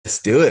Let's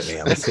do it,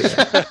 man. Let's hit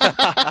it.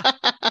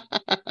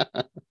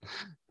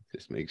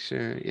 Just make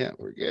sure. Yeah,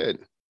 we're good.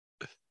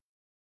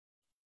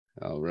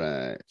 All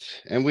right.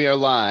 And we are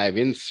live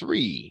in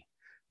 3,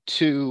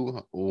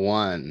 2,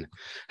 1.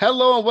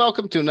 Hello and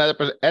welcome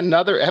to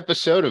another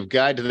episode of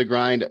Guide to the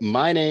Grind.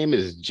 My name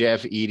is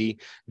Jeff Eady.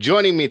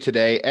 Joining me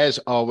today, as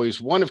always,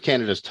 one of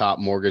Canada's top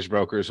mortgage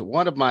brokers,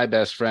 one of my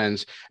best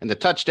friends, and the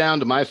touchdown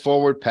to my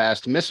forward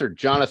pass, Mr.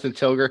 Jonathan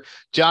Tilger.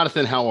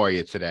 Jonathan, how are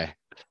you today?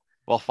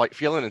 Well,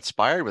 feeling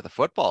inspired with a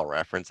football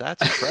reference.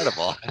 That's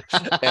incredible.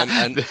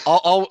 and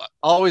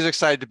always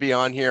excited to be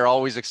on here.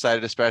 Always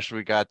excited, especially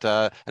we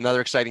got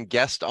another exciting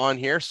guest on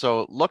here.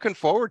 So looking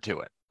forward to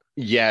it.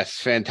 Yes,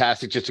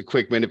 fantastic. Just a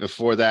quick minute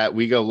before that,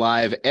 we go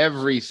live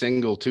every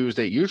single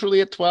Tuesday,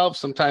 usually at 12.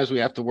 Sometimes we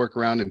have to work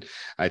around, and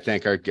I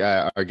thank our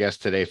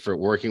guest today for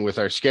working with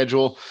our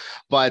schedule.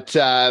 But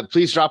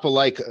please drop a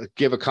like,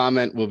 give a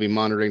comment. We'll be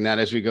monitoring that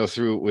as we go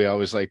through. We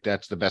always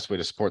that's the best way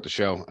to support the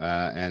show,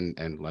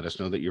 and let us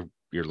know that you're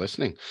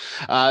listening.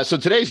 So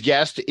today's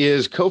guest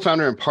is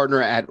co-founder and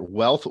partner at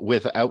Wealth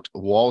Without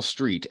Wall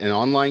Street, an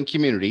online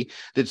community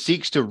that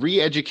seeks to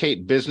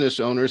re-educate business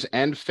owners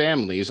and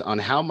families on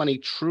how money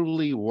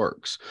truly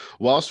works.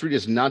 Wall Street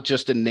is not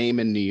just a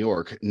name in New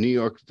York,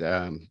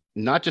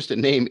 not just a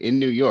name in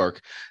New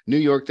York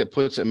that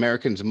puts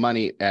Americans'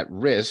 money at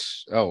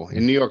risk. Oh,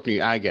 in New York,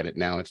 I get it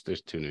now.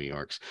 There's 2 New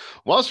Yorks.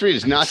 Wall Street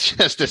is not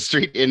just a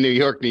street in New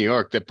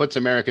York that puts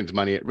Americans'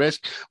 money at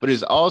risk, but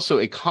is also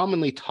a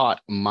commonly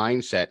taught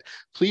mindset.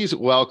 Please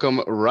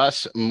welcome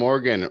Russ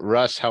Morgan.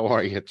 Russ, how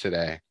are you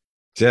today?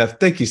 Jeff,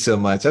 thank you so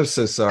much. I'm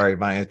so sorry.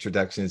 My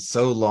introduction is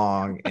so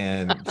long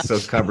and so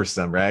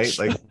cumbersome, right?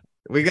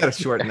 We got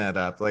to shorten that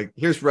up.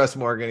 Here's Russ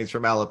Morgan. He's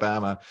from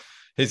Alabama.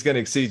 He's going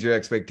to exceed your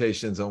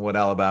expectations on what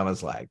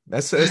Alabama's like.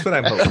 That's what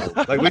I'm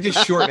hoping. We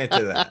just shorten it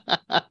to that.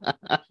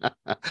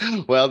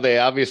 Well, they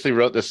obviously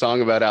wrote the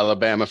song about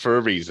Alabama for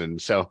a reason.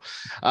 So,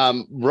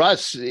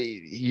 Russ,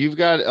 you've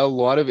got a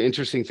lot of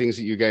interesting things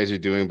that you guys are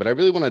doing, but I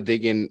really want to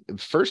dig in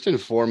first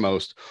and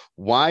foremost.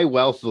 Why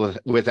Wealth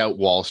Without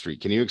Wall Street?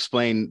 Can you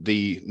explain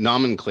the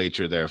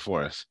nomenclature there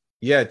for us?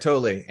 Yeah,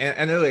 totally.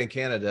 And I know in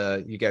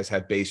Canada, you guys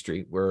have Bay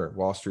Street, where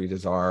Wall Street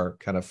is our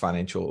kind of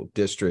financial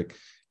district.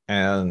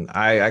 And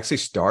I actually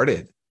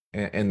started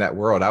in that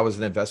world. I was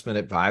an investment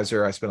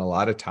advisor. I spent a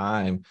lot of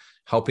time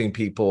helping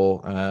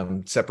people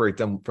separate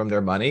them from their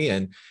money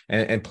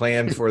and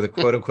plan for the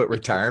quote unquote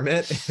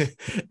retirement.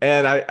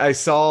 And I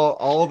saw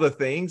all the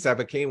things. I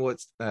became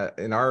what's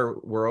in our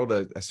world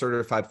a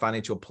certified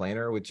financial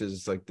planner, which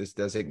is this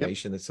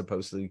designation that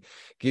supposedly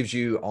gives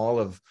you all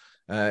of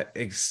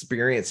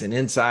experience and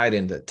insight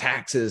into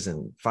taxes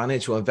and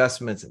financial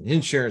investments and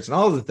insurance and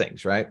all the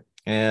things, right?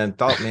 And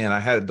thought, man, I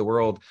had the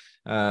world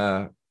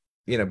by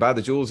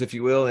the jewels, if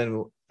you will.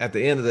 And at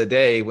the end of the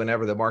day,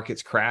 whenever the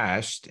markets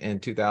crashed in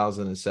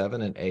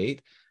 2007 and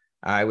 2008,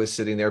 I was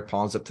sitting there,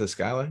 palms up to the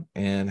sky,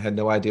 and had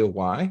no idea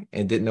why,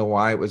 and didn't know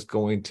why it was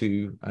going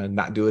to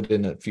not do it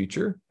in the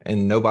future.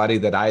 And nobody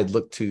that I had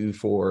looked to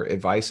for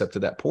advice up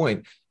to that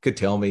point could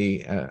tell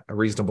me a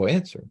reasonable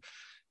answer.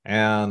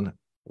 And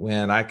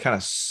when I kind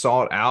of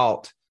sought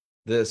out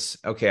this,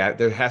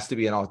 there has to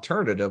be an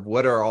alternative.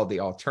 What are all the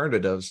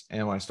alternatives?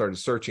 And when I started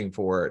searching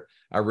for it,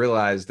 I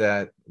realized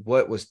that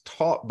what was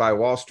taught by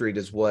Wall Street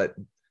is what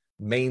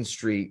Main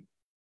Street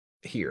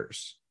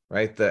hears,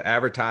 right? The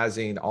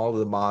advertising, all of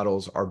the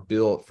models are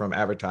built from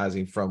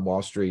advertising from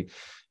Wall Street.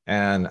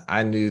 And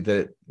I knew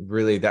that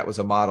really that was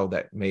a model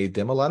that made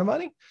them a lot of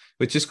money,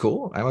 which is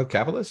cool. I'm a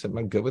capitalist.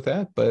 I'm good with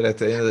that. But at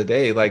the end of the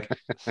day,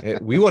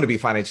 we want to be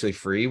financially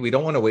free. We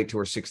don't want to wait till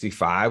we're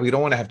 65. We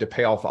don't want to have to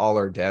pay off all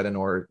our debt in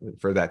order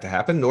for that to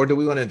happen, nor do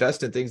we want to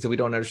invest in things that we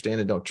don't understand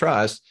and don't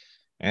trust.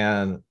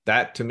 And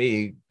that, to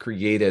me,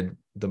 created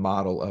the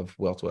model of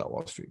Wealth Without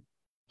Wall Street.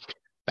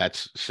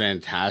 That's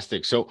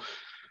fantastic. So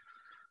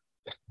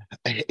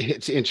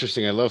it's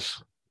interesting. I love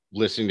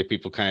listening to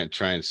people kind of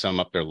try and sum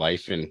up their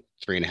life in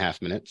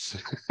 3.5 minutes.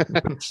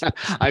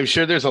 I'm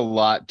sure there's a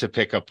lot to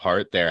pick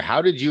apart there.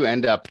 How did you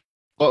end up?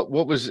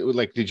 What was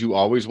it did you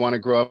always want to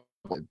grow up?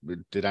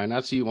 Did I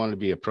not see you wanted to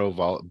be a pro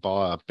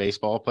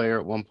baseball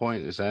player at one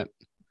point? Is that?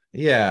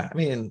 Yeah, I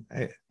mean,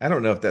 I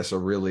don't know if that's a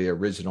really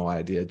original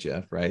idea,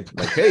 Jeff, right?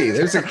 Hey,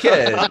 there's a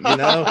kid,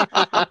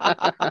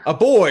 a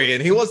boy,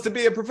 and he wants to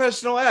be a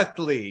professional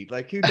athlete.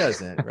 Who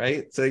doesn't,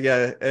 right? So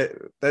yeah,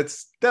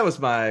 that was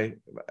my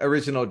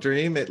original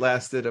dream. It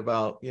lasted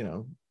about,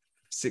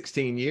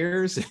 16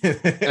 years.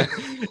 it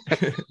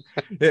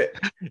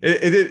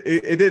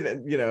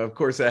didn't, of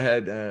course I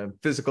had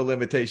physical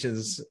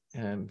limitations,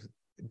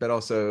 but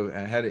also I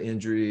had an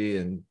injury.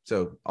 And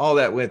so all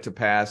that went to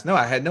pass. No,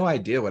 I had no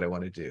idea what I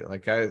wanted to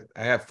do.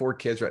 I have 4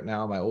 kids right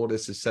now. My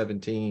oldest is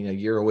 17, a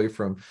year away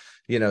from,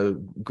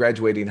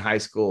 graduating high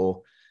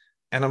school.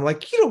 And I'm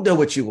like, you don't know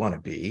what you want to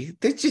be.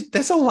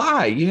 That's a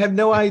lie. You have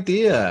no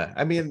idea.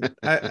 I mean,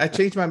 I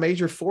changed my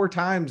major 4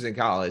 times in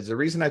college. The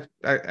reason I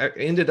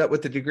ended up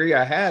with the degree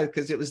I had,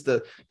 because it was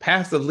the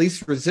path of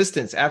least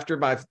resistance after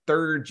my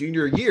 3rd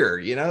junior year.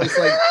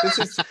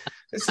 It's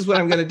this is what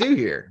I'm going to do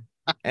here.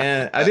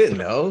 And I didn't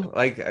know.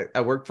 Like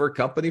I worked for a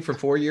company for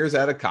 4 years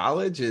out of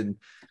college, and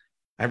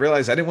I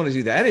realized I didn't want to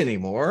do that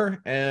anymore.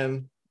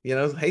 And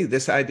hey,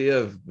 this idea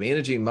of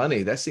managing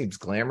money, that seems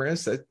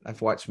glamorous.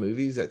 I've watched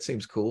movies. That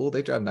seems cool.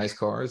 They drive nice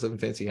cars, live in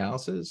fancy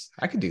houses.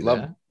 I could do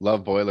that.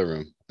 Love Boiler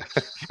Room.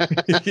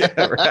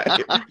 Yeah,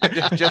 right.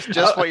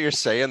 Just what you're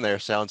saying there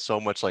sounds so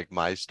much like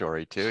my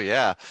story too.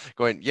 Yeah.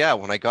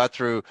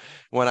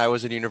 When I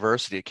was in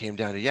university, it came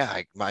down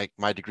to,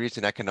 my degree's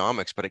in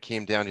economics, but it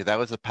came down to that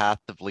was the path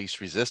of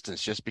least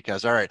resistance, just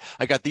because, all right,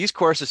 I got these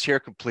courses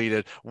here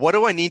completed. What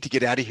do I need to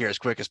get out of here as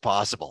quick as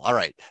possible? All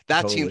right.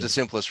 That seems the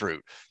simplest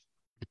route.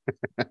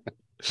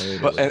 Totally.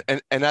 But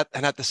and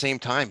at the same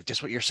time,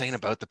 just what you're saying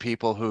about the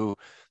people who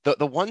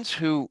the ones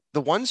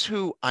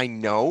who I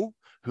know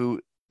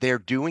who they're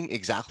doing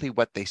exactly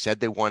what they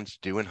said they wanted to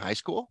do in high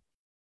school,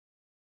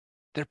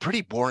 they're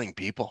pretty boring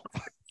people.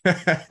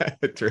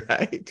 That's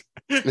right.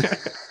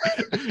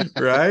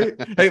 Right.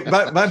 Hey,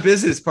 my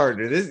business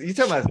partner, you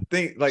talking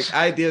about like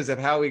ideas of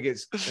how we get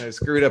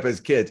screwed up as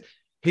kids.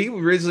 He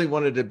originally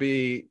wanted to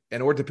be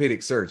an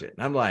orthopedic surgeon.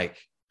 I'm like,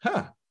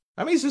 I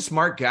mean, he's a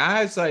smart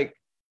guy. It's like,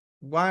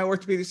 why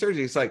orthopedic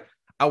surgery? It's like,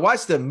 I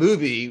watched a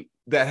movie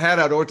that had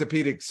an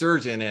orthopedic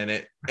surgeon in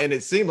it, and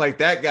it seemed like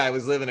that guy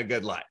was living a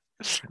good life.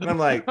 And I'm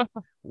like,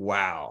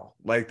 wow,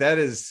 like that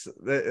is,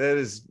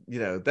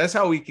 that's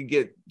how we can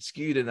get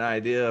skewed an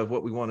idea of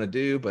what we want to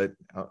do. But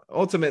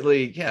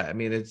ultimately, I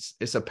mean,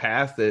 it's a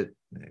path that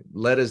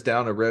led us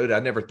down a road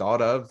I never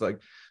thought of. Like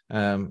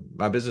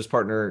my business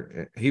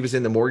partner, he was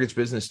in the mortgage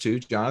business too,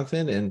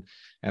 Jonathan,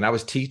 and I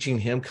was teaching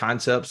him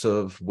concepts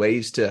of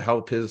ways to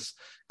help his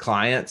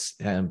clients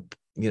and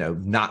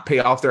not pay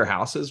off their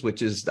houses,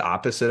 which is the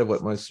opposite of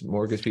what most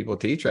mortgage people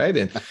teach,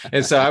 right?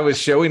 And so I was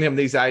showing him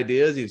these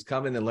ideas. He was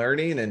coming and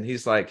learning, and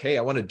he's like, hey,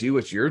 I want to do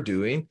what you're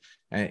doing,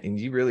 and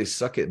you really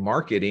suck at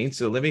marketing,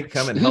 so let me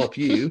come and help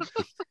you.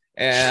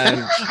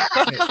 And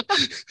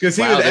because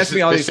he would ask me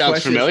all these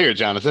questions. Sounds familiar,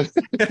 Jonathan.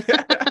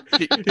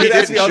 he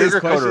didn't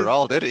sugarcoat it at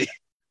all, did he?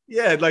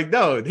 Yeah, like,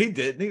 no, he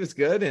didn't. He was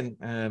good.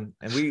 And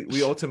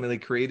we ultimately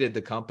created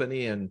the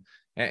company.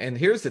 And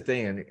here's the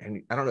thing,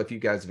 and I don't know if you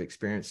guys have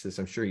experienced this.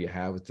 I'm sure you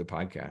have with the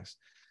podcast.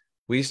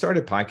 We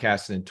started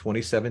podcasting in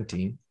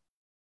 2017,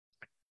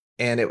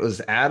 and it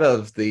was out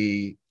of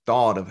the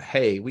thought of,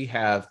 hey, we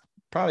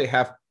probably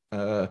have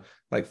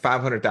like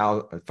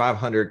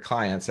 500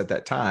 clients at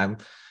that time.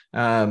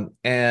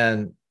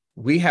 And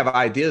we have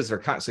ideas that are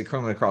constantly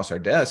coming across our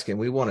desk, and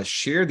we want to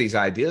share these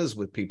ideas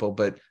with people,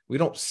 but we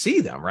don't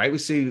see them, right?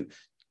 We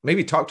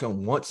maybe talk to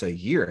them once a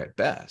year at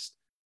best.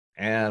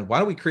 And why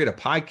don't we create a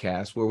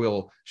podcast where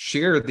we'll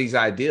share these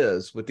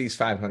ideas with these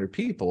 500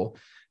 people,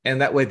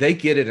 and that way they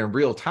get it in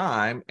real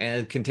time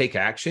and can take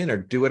action or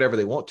do whatever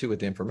they want to with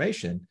the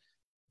information.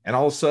 And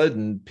all of a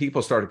sudden,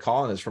 people started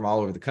calling us from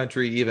all over the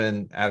country,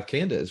 even out of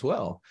Canada as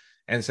well,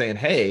 and saying,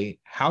 hey,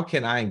 how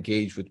can I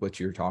engage with what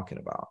you're talking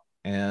about?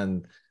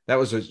 And that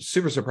was a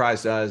super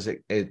surprise to us.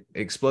 It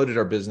exploded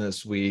our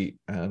business. We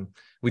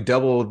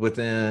doubled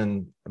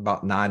within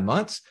about 9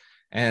 months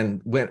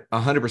and went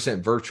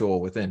 100%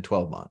 virtual within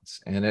 12 months.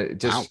 And it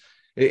just, wow.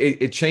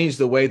 It changed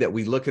the way that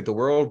we look at the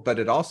world, but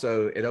it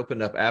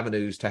opened up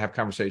avenues to have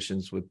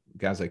conversations with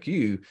guys like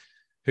you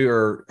who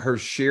are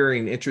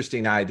sharing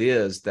interesting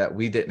ideas that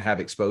we didn't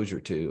have exposure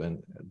to.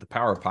 And the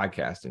power of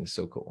podcasting is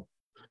so cool.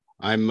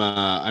 I'm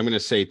going to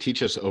say,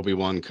 teach us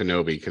Obi-Wan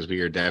Kenobi, because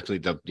we are definitely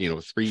the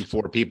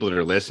 3-4 people that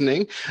are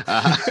listening.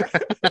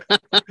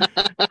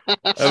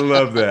 I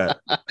love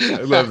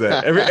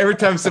that. Every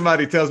time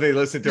somebody tells me to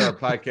listen to our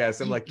podcast,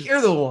 I'm like, you're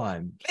the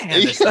one.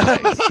 Man, that's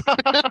nice.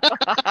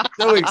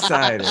 So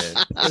excited.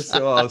 That's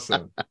so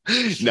awesome.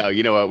 No,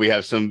 you know what? We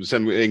have some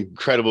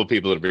incredible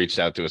people that have reached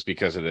out to us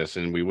because of this,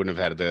 and we wouldn't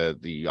have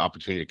had the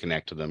opportunity to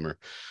connect to them or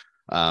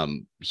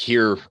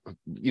hear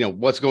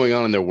what's going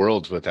on in their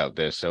worlds without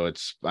this. So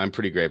I'm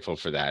pretty grateful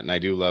for that. And I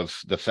do love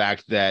the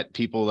fact that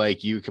people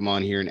like you come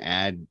on here and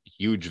add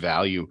huge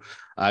value.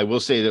 I will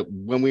say that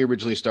when we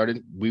originally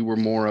started, we were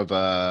more of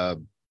a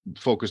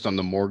focused on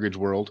the mortgage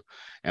world,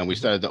 and we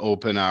started to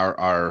open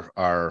our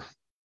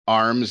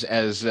arms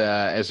as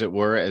it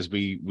were, as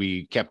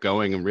we kept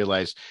going and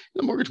realized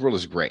the mortgage world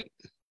is great.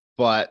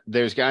 But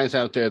there's guys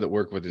out there that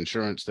work with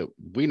insurance that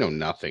we know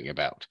nothing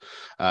about.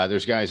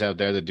 There's guys out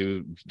there that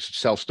do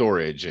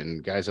self-storage,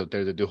 and guys out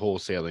there that do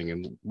wholesaling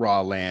and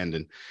raw land.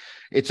 And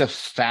it's a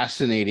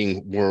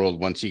fascinating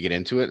world once you get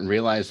into it and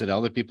realize that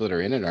all the people that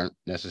are in it aren't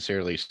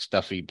necessarily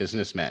stuffy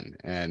businessmen.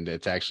 And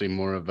it's actually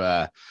more of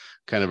a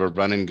kind of a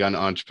run and gun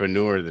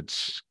entrepreneur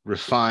that's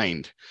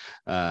refined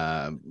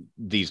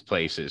these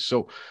places.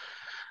 So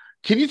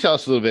can you tell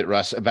us a little bit,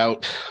 Russ,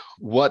 about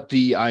what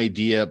the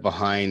idea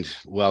behind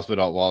Wealth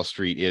Without Wall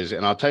Street is?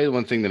 And I'll tell you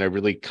one thing that I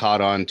really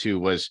caught on to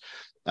was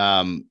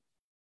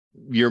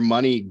your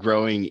money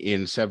growing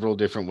in several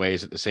different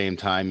ways at the same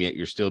time, yet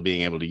you're still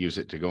being able to use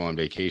it to go on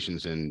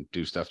vacations and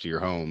do stuff to your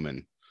home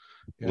and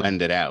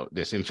lend it out.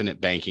 This infinite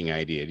banking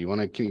idea.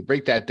 Can you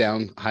break that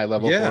down high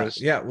level for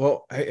us? Yeah.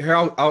 Well, here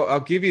I'll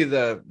give you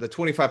the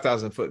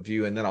 25,000 foot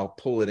view, and then I'll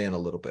pull it in a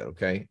little bit.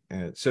 Okay.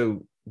 And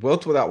so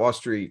Wealth Without Wall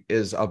Street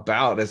is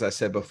about, as I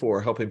said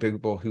before, helping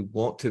people who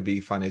want to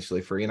be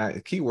financially free. And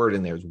the key word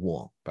in there is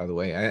want, by the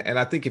way. And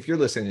I think if you're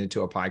listening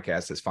to a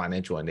podcast that's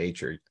financial in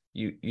nature,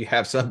 you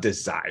have some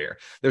desire.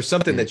 There's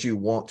something that you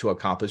want to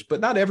accomplish, but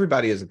not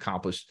everybody has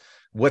accomplished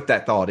what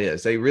that thought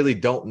is. They really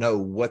don't know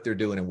what they're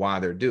doing and why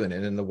they're doing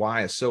it. And the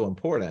why is so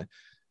important.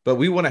 But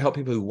we want to help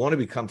people who want to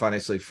become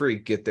financially free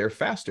get there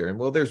faster. And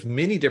well, there's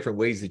many different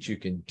ways that you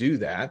can do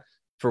that.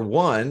 For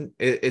one,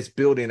 it's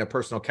building a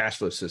personal cash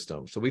flow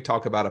system. So we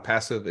talk about a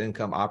passive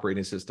income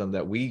operating system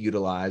that we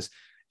utilize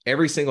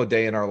every single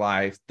day in our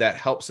life that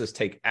helps us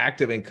take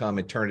active income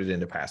and turn it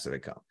into passive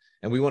income.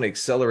 And we want to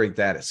accelerate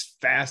that as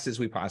fast as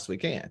we possibly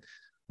can.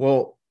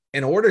 Well,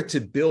 in order to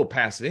build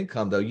passive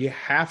income, though, you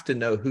have to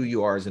know who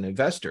you are as an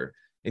investor,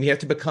 and you have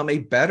to become a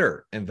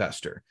better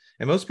investor.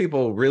 And most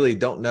people really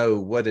don't know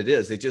what it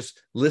is. They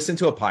just listen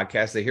to a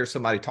podcast. They hear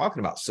somebody talking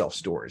about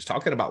self-storage,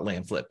 talking about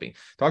land flipping,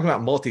 talking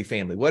about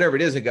multifamily, whatever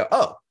it is, and go,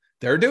 oh,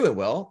 they're doing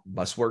well.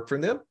 Must work for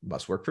them.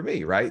 Must work for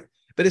me, right?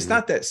 But it's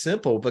not that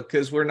simple,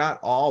 because we're not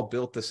all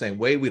built the same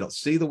way. We don't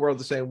see the world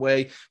the same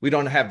way. We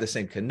don't have the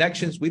same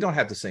connections. We don't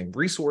have the same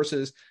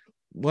resources.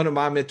 One of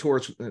my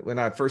mentors, when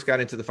I first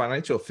got into the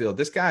financial field,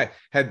 this guy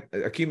had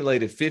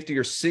accumulated 50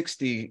 or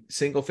 60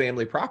 single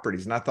family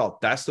properties. And I thought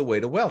that's the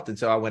way to wealth. And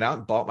so I went out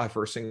and bought my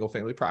first single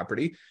family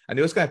property. I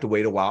knew I was going to have to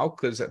wait a while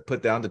because I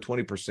put down to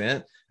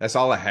 20%. That's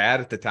all I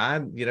had at the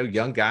time. You know,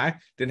 young guy,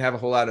 didn't have a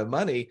whole lot of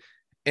money.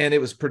 And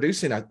it was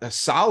producing a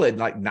solid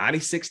like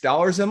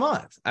 $96 a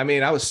month. I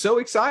mean, I was so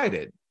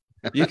excited.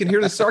 You can hear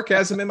the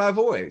sarcasm in my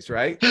voice,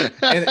 right?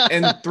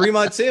 And 3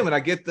 months in, when I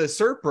get the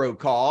Serpro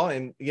call,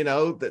 and you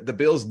know the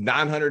bill's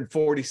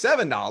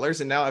 $947,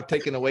 and now I've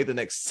taken away the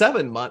next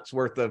 7 months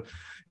worth of,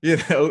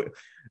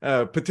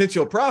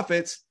 potential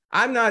profits.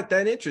 I'm not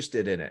that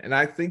interested in it, and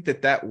I think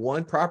that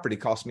one property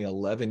cost me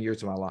 11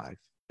 years of my life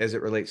as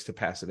it relates to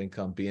passive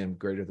income being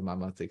greater than my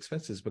monthly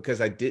expenses,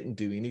 because I didn't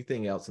do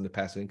anything else in the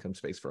passive income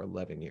space for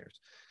 11 years,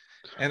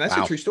 and that's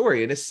a true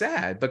story, and it's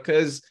sad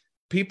because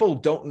people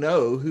don't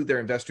know who their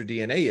investor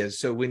DNA is.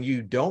 So when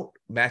you don't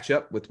match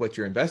up with what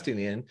you're investing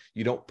in,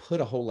 you don't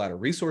put a whole lot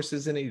of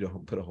resources in it. You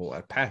don't put a whole lot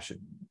of passion.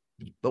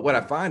 But what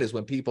I find is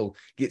when people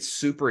get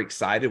super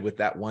excited with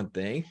that one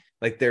thing,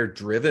 like they're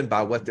driven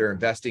by what they're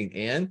investing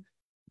in,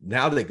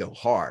 now they go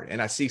hard.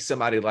 And I see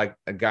somebody like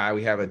a guy,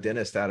 we have a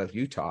dentist out of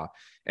Utah,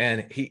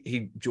 and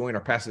he joined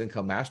our passive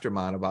income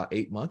mastermind about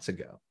 8 months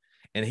ago.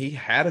 And he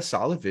had a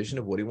solid vision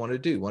of what he wanted to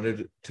do. He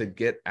wanted to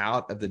get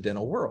out of the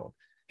dental world.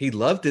 He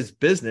loved his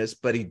business,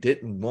 but he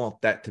didn't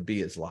want that to be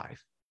his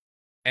life.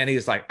 And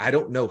he's like, I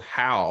don't know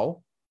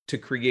how to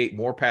create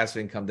more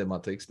passive income than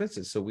monthly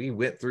expenses. So we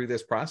went through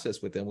this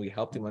process with him. We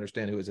helped him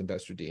understand who his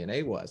investor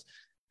DNA was.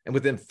 And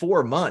within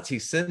 4 months, he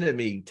sent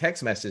me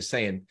text message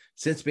saying,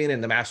 since being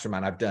in the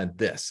mastermind, I've done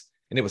this.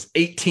 And it was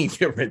 18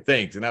 different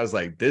things. And I was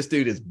like, this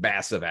dude is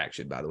massive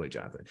action, by the way,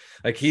 Jonathan.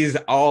 Like, he's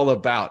all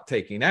about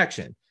taking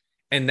action.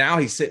 And now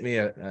he sent me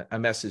a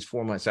message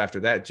 4 months after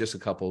that, just a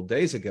couple of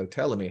days ago,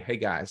 telling me, hey,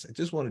 guys, I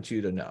just wanted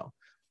you to know.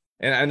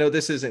 And I know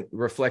this isn't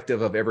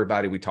reflective of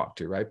everybody we talk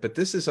to, right? But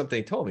this is something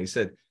he told me. He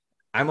said,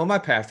 I'm on my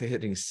path to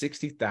hitting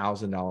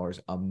 $60,000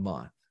 a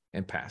month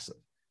in passive.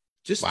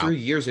 Just 3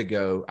 years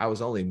ago, I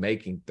was only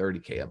making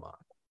 $30K a month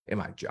in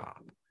my job.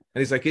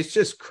 And he's like, it's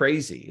just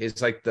crazy.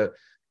 It's like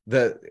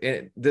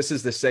this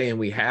is the saying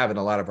we have in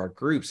a lot of our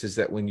groups, is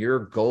that when your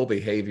goal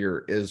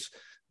behavior is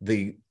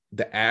the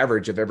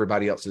average of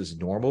everybody else's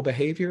normal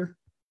behavior,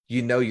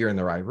 you know you're in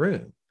the right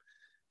room.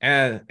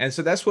 And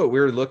so that's what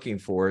we're looking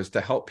for, is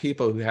to help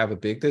people who have a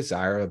big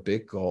desire, a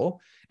big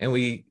goal, and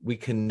we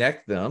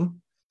connect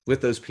them with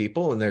those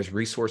people, and there's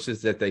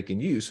resources that they can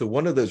use. So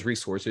one of those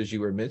resources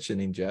you were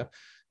mentioning, Jeff,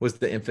 was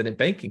the infinite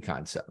banking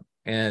concept.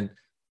 And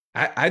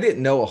I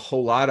didn't know a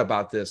whole lot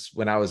about this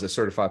when I was a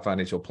certified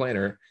financial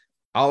planner.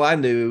 All I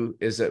knew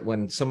is that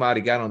when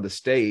somebody got on the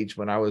stage,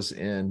 when I was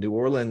in New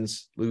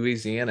Orleans,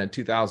 Louisiana in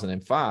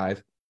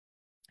 2005,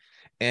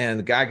 and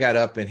the guy got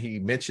up and he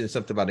mentioned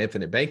something about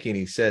infinite banking.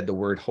 He said the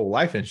word whole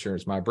life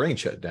insurance. My brain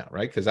shut down,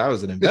 right? Because I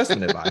was an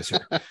investment advisor.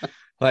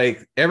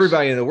 Like,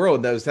 everybody in the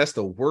world knows that's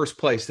the worst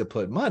place to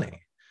put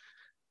money.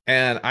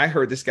 And I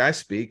heard this guy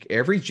speak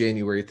every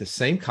January at the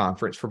same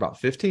conference for about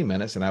 15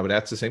 minutes. And I would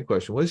ask the same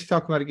question. What is he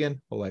talking about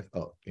again? Whole life.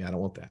 Oh, yeah, I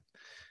don't want that.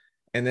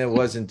 And then it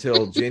was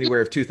until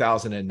January of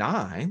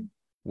 2009,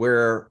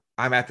 where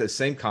I'm at the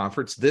same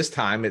conference. This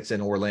time it's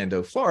in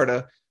Orlando,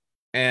 Florida.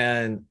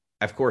 And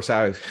of course,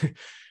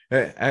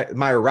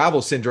 my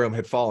arrival syndrome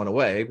had fallen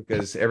away,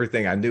 because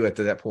everything I knew at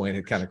that point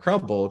had kind of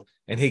crumbled.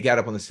 And he got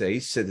up on the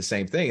stage, said the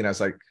same thing. And I was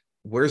like,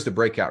 where's the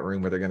breakout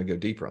room where they're going to go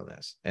deeper on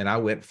this? And I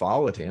went,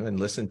 followed him, and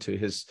listened to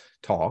his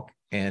talk.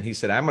 And he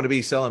said, I'm going to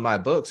be selling my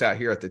books out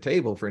here at the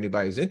table for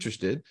anybody who's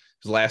interested. It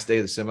was the last day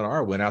of the seminar.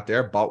 I went out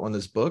there, bought one of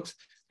his books,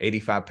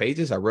 85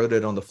 pages. I wrote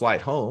it on the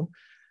flight home.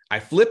 I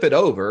flip it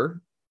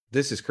over.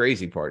 This is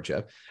crazy part,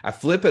 Jeff. I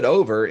flip it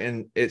over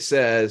and it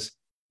says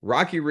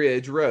Rocky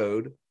Ridge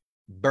Road,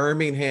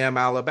 Birmingham,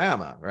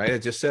 Alabama, right? I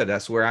just said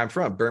that's where I'm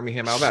from,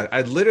 Birmingham, Alabama.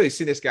 I'd literally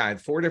seen this guy in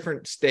 4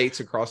 different states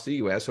across the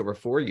U.S. over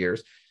 4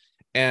 years.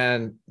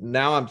 And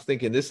now I'm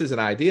thinking this is an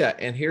idea.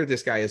 And here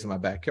this guy is in my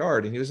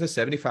backyard, and he was a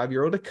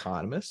 75-year-old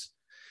economist.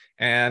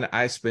 And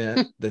I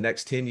spent the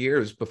next 10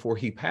 years before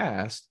he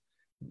passed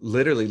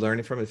literally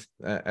learning from his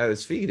at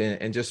his feet,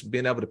 and just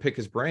being able to pick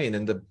his brain.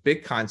 And the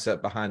big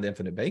concept behind the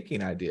infinite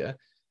banking idea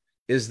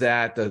is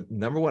that the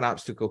number one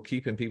obstacle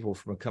keeping people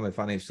from becoming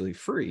financially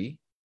free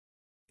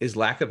is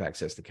lack of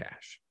access to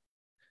cash.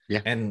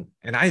 Yeah. And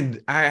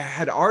I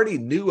had already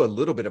knew a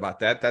little bit about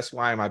that. That's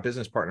why my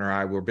business partner and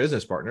I were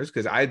business partners,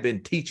 because I had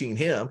been teaching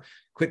him,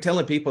 quit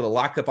telling people to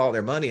lock up all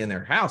their money in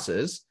their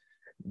houses,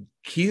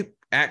 keep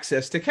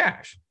access to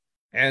cash.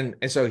 And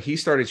so he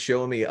started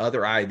showing me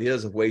other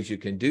ideas of ways you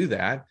can do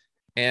that.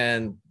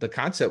 And the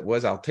concept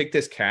was, I'll take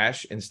this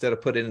cash, instead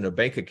of put it in a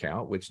bank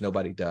account, which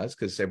nobody does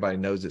because everybody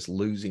knows it's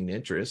losing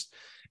interest.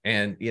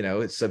 And,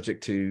 it's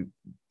subject to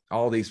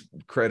all these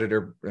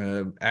creditor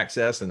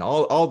access and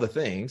all the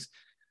things.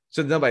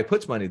 So nobody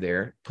puts money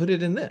there. Put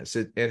it in this.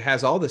 It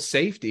has all the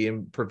safety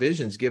and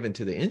provisions given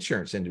to the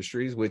insurance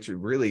industries, which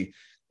really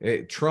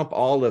trump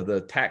all of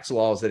the tax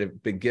laws that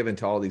have been given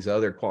to all these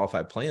other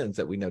qualified plans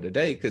that we know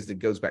today, because it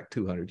goes back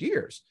 200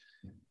 years.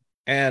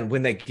 And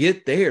when they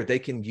get there, they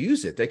can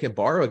use it. They can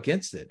borrow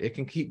against it. It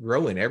can keep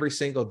growing every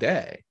single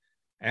day.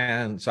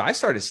 And so I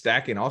started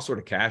stacking all sort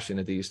of cash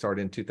into these,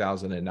 started in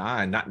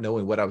 2009, not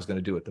knowing what I was going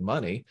to do with the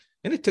money.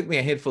 And it took me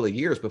a handful of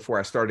years before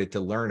I started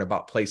to learn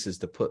about places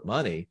to put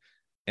money.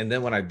 And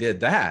then when I did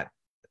that,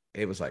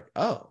 it was like,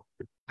 oh,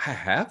 I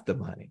have the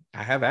money.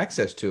 I have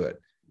access to it.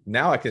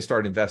 Now I can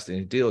start investing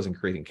in deals and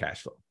creating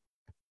cash flow.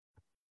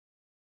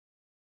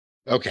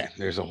 Okay,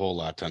 there's a whole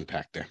lot to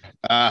unpack there.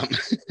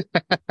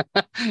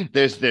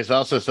 There's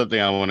also something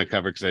I want to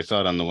cover, because I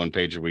saw it on the one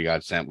pager we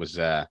got sent, was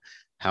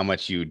how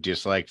much you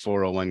dislike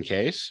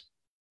 401ks.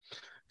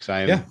 Because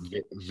I am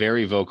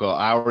very vocal.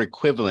 Our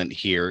equivalent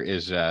here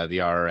is the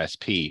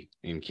RRSP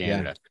in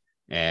Canada. Yeah.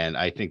 And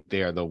I think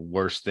they are the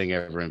worst thing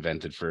ever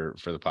invented for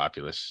the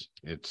populace.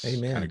 It's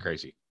kind of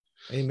crazy.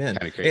 Amen.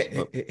 Kind of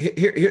crazy.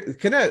 Here,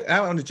 I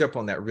want to jump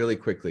on that really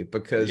quickly,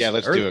 because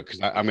let's do it,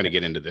 because I'm going to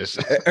get into this.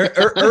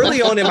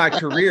 Early on in my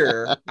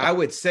career, I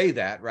would say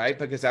that, right?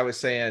 Because I was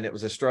saying it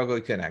was a struggle.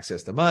 You couldn't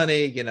access the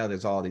money.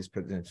 There's all these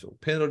potential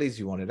penalties.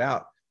 You want it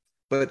out.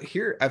 But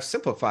here I've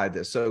simplified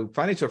this. So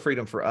financial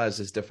freedom for us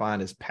is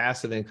defined as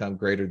passive income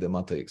greater than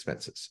monthly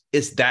expenses.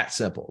 It's that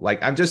simple.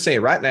 Like I'm just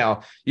saying right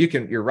now,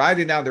 you're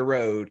riding down the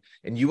road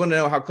and you want to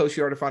know how close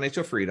you are to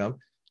financial freedom.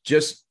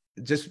 Just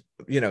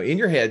in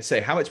your head,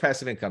 say, how much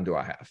passive income do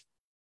I have?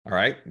 All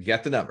right. You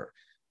got the number.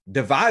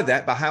 Divide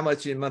that by how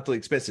much in monthly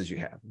expenses you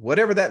have.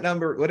 Whatever that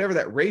number, whatever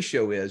that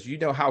ratio is, you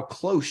know how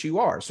close you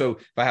are. So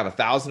if I have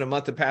 $1,000 a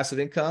month in passive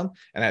income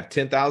and I have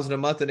 $10,000 a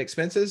month in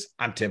expenses,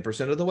 I'm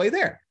 10% of the way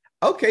there.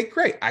 Okay,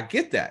 great. I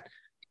get that.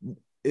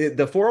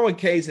 The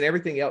 401ks and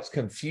everything else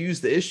confuse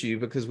the issue,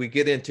 because we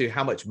get into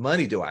how much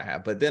money do I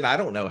have, but then I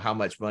don't know how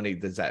much money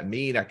does that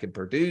mean I can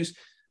produce.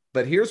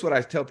 But here's what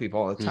I tell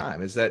people all the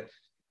time is that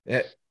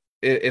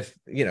if,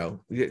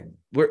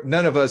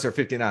 none of us are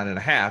 59 and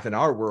a half in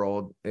our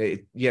world,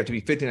 you have to be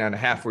 59 and a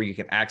half where you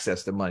can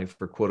access the money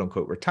for quote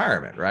unquote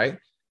retirement. Right.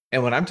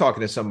 And when I'm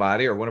talking to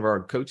somebody, or one of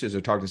our coaches are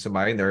talking to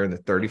somebody, and they're in the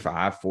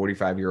 35,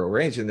 45-year-old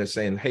range, and they're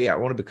saying, hey, I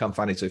want to become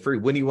financially free.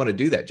 When do you want to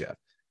do that, Jeff?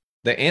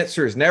 The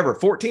answer is never.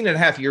 14 and a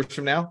half years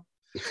from now.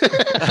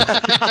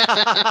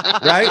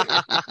 Right?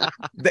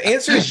 The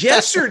answer is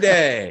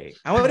yesterday.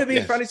 I want to be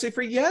financially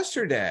free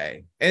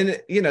yesterday.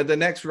 And, the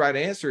next right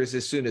answer is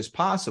as soon as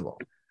possible.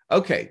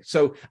 Okay,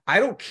 so I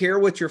don't care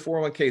what your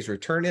 401k's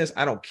return is.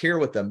 I don't care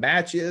what the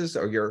match is,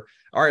 or your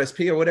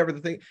RSP, or whatever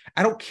the thing.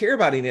 I don't care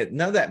about any of it.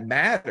 None of that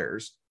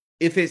matters.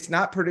 If it's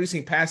not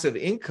producing passive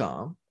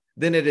income,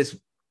 then it is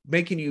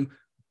getting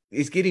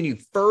you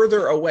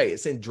further away.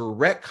 It's in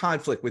direct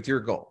conflict with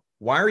your goal.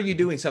 Why are you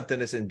doing something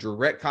that's in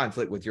direct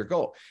conflict with your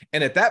goal?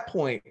 And at that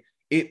point,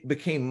 it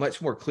became much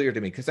more clear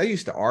to me, because I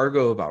used to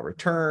argue about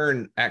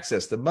return,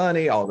 access to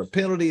money, all the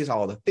penalties,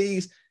 all the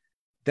fees.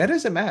 That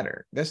doesn't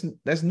matter.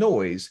 That's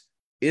noise.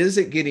 Is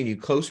it getting you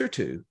closer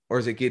to, or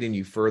is it getting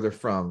you further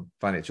from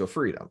financial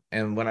freedom?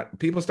 And when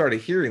people started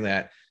hearing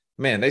that,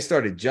 man, they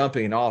started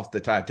jumping off the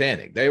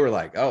Titanic. They were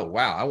like, oh,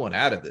 wow, I want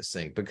out of this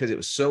thing, because it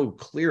was so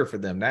clear for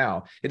them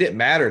now. It didn't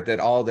matter that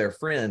all their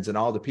friends and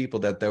all the people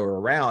that they were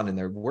around in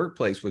their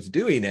workplace was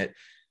doing it,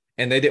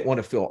 and they didn't want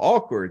to feel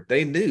awkward.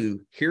 They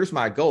knew, here's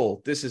my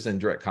goal. This is in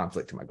direct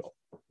conflict to my goal.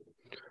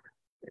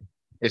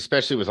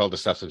 Especially with all the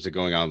stuff that's been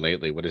going on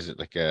lately. What is it,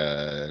 like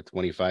a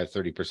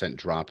 25-30%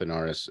 drop in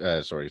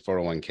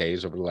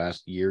 401ks over the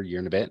last year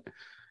and a bit?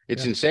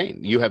 It's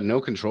insane. You have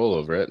no control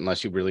over it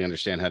unless you really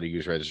understand how to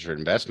use registered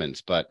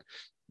investments. But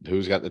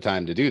who's got the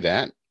time to do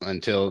that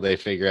until they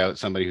figure out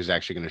somebody who's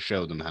actually going to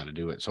show them how to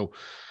do it? So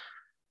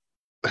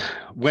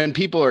when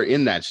people are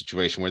in that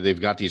situation where they've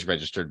got these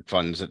registered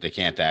funds that they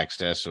can't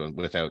access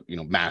without,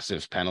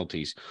 massive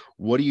penalties,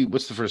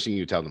 what's the first thing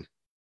you tell them?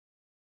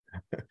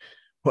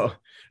 Well,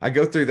 I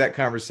go through that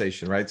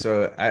conversation, right?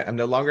 So I'm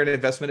no longer an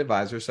investment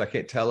advisor, so I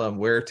can't tell them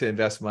where to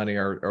invest money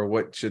or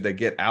what should they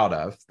get out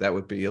of. That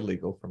would be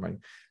illegal for me.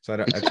 So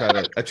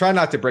I try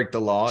not to break the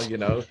law,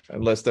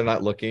 unless they're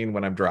not looking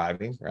when I'm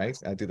driving, right?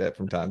 I do that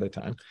from time to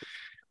time.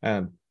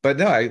 But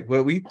no,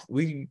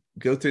 we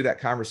go through that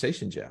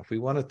conversation, Jeff. We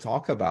want to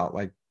talk about,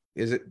 like,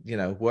 is it,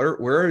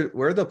 where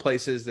are the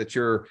places that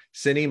you're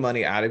sending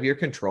money out of your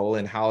control,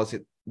 and how is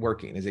it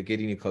working? Is it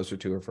getting you closer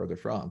to or further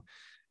from?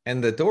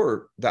 And the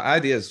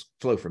ideas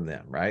flow from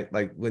them, right?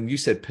 Like when you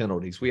said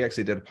penalties, we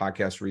actually did a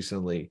podcast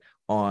recently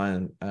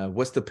on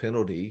what's the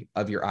penalty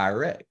of your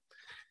IRA.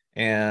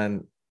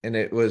 And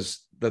it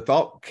was, the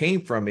thought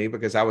came from me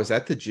because I was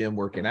at the gym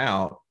working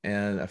out,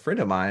 and a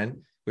friend of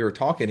mine, we were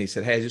talking, he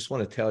said, hey, I just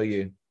want to tell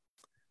you,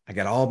 I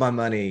got all my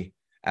money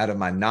out of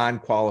my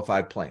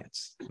non-qualified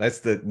plans.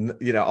 That's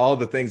all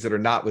the things that are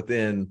not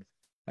within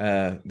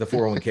the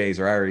 401ks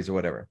or IRAs or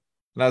whatever.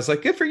 And I was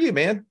like, good for you,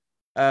 man.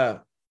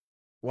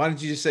 Why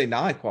didn't you just say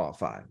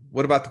non-qualified?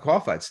 What about the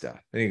qualified stuff?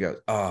 And he goes,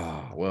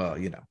 oh, well,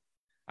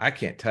 I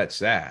can't touch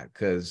that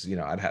because,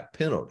 I'd have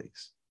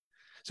penalties.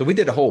 So we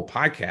did a whole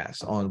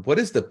podcast on what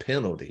is the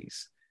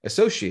penalties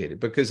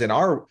associated, because in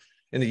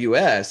the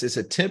US, it's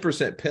a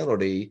 10%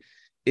 penalty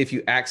if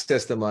you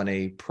access the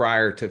money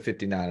prior to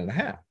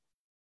 59.5.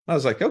 I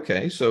was like,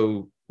 okay,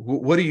 so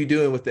what are you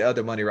doing with the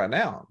other money right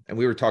now? And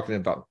we were talking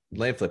about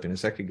land flipping a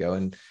second ago,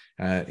 and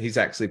he's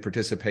actually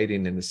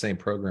participating in the same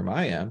program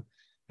I am.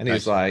 And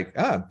he's like,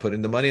 I'm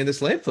putting the money in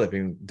this land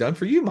flipping, done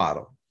for you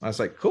model. I was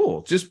like,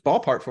 cool, just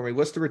ballpark for me.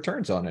 What's the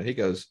returns on it? He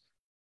goes,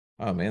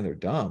 oh man, they're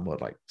dumb. What,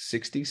 like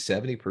 60,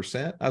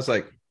 70%? I was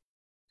like,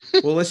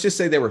 well, let's just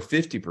say they were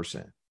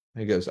 50%.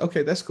 He goes,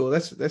 okay, that's cool.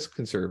 That's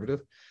conservative.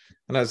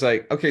 And I was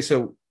like, okay,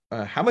 so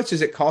how much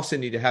is it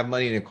costing you to have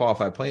money in a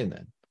qualified plan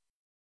then?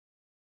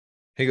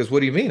 He goes, what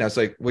do you mean? I was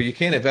like, well, you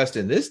can't invest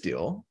in this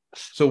deal.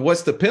 So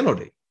what's the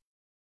penalty?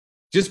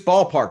 Just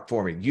ballpark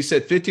for me. You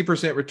said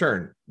 50%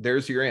 return.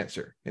 There's your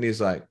answer. And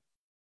he's like,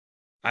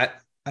 I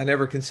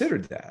never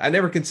considered that. I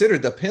never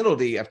considered the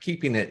penalty of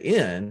keeping it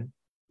in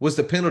was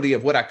the penalty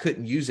of what I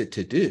couldn't use it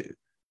to do.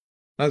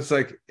 I was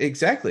like,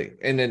 exactly.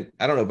 And then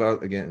I don't know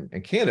about, again,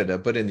 in Canada,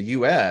 but in the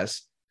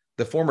US,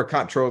 the former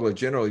Comptroller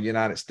General of the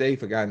United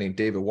States, a guy named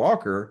David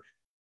Walker,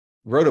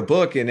 wrote a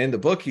book. And in the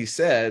book, he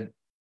said,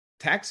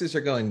 taxes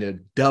are going to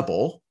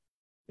double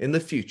in the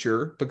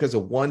future because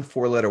of one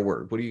 4-letter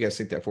word. What do you guys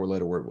think that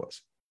 4-letter word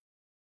was?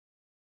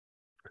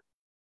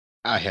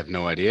 I have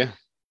no idea.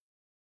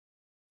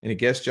 Any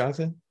guess,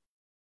 Jonathan?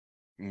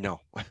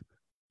 No.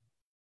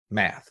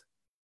 Math.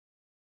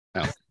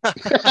 Oh.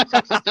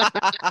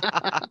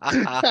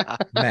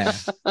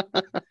 Math.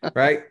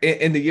 Right?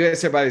 In the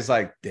US, everybody's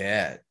like,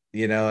 debt.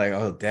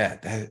 Oh,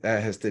 debt.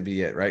 That has to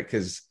be it, right?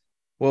 Because,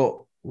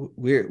 well,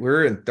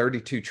 we're in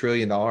 $32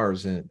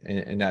 trillion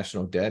in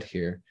national debt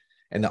here.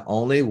 And the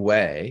only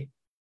way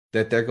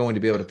that they're going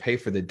to be able to pay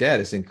for the debt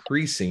is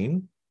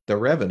increasing the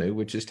revenue,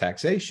 which is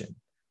taxation.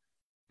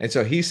 And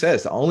so he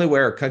says the only way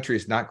our country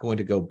is not going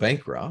to go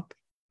bankrupt,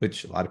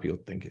 which a lot of people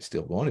think it's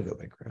still going to go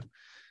bankrupt,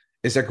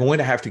 is they're going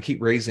to have to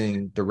keep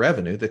raising the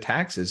revenue, the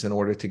taxes, in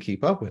order to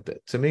keep up with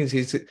it. So it means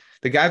he's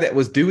the guy that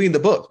was doing the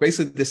book.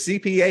 Basically, the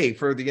CPA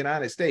for the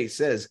United States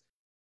says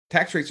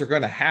tax rates are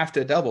going to have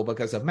to double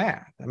because of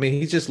math. I mean,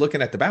 he's just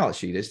looking at the balance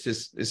sheet.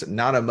 It's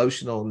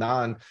non-emotional,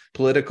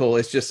 non-political.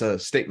 It's just a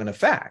statement of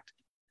fact.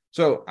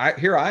 So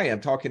here I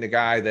am talking to a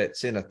guy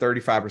that's in a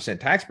 35%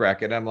 tax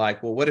bracket. I'm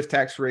like, well, what if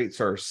tax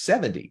rates are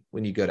 70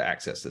 when you go to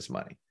access this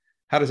money?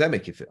 How does that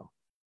make you feel?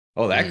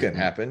 Oh, that couldn't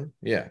happen.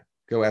 Yeah.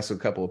 Go ask a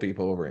couple of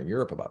people over in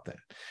Europe about that.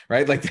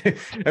 Right. Like,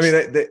 I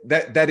mean,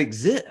 that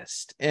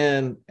exists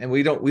and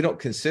we don't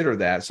consider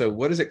that. So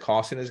what is it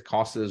costing us? It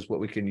costs us what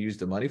we can use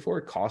the money for.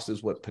 It costs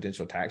us what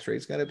potential tax rate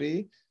is going to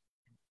be.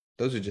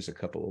 Those are just a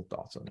couple of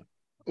thoughts on it.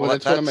 Well,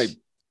 that's one of my,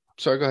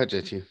 sorry, go ahead,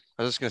 JT.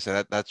 I was just going to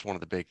say that's one of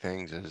the big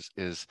things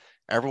is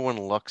everyone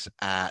looks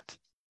at,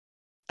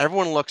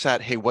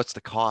 hey, what's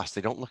the cost?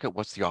 They don't look at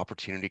what's the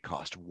opportunity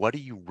cost. What are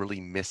you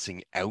really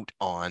missing out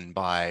on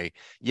by,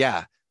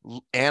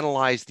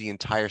 analyze the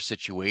entire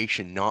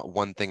situation, not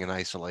one thing in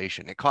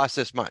isolation. It costs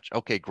this much.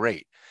 Okay,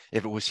 great.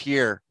 If it was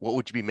here, what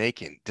would you be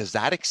making? Does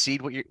that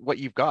exceed what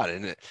you've got?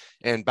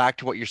 And back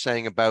to what you're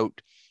saying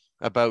about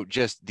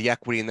just the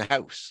equity in the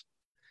house.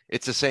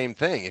 It's the same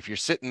thing. If you're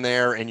sitting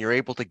there and you're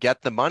able to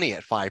get the money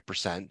at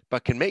 5%,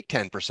 but can make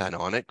 10%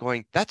 on it,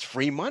 going, that's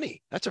free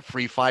money. That's a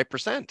free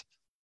 5%.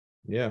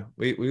 Yeah.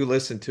 We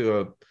listened to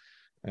a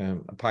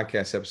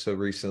podcast episode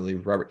recently,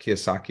 Robert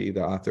Kiyosaki,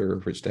 the author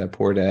of Rich Dad,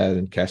 Poor Dad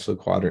and Cash Flow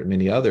Quadrant and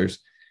many others.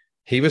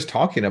 He was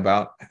talking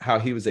about how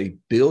he was a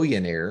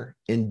billionaire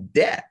in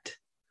debt,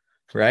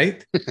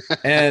 right?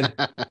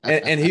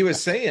 and he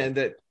was saying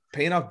that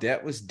paying off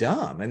debt was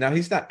dumb. And now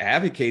he's not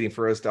advocating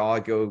for us to all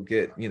go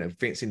get,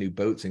 fancy new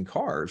boats and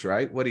cars,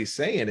 right? What he's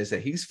saying is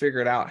that he's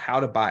figured out how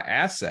to buy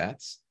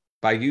assets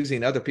by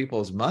using other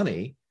people's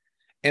money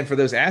and for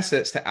those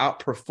assets to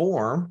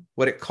outperform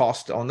what it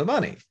cost on the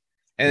money.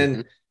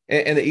 And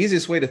And the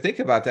easiest way to think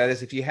about that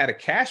is if you had a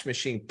cash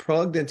machine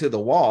plugged into the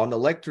wall, and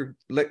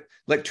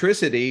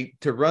electricity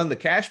to run the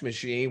cash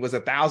machine was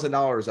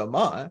 $1,000 a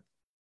month,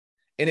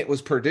 and it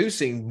was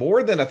producing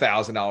more than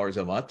 $1,000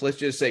 a month, let's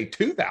just say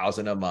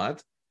 $2,000 a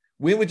month,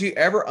 when would you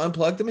ever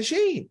unplug the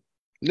machine?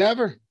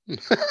 Never.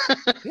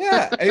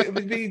 Yeah, it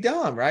would be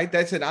dumb, right?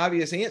 That's an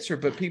obvious answer,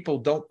 but people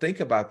don't think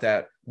about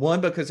that.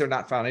 One, because they're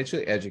not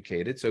financially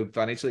educated. So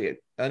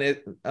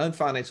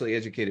unfinancially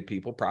educated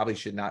people probably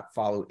should not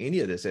follow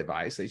any of this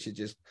advice. They should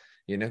just,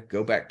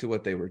 go back to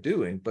what they were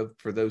doing. But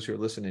for those who are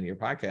listening to your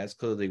podcast,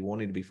 clearly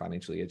wanting to be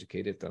financially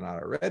educated, if they're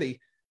not already,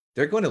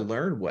 they're going to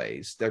learn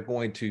ways. They're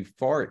going to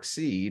far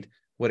exceed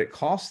what it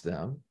costs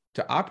them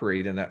to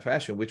operate in that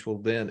fashion, which will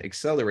then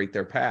accelerate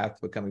their path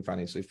to becoming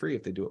financially free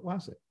if they do it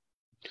wisely.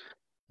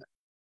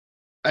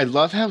 I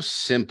love how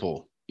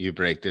simple you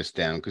break this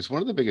down, because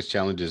one of the biggest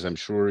challenges I'm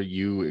sure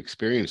you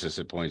experience this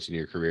at points in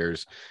your career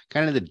is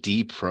kind of the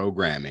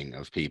deprogramming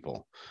of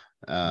people,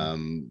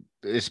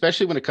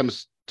 especially when it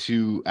comes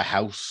to a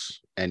house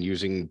and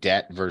using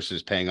debt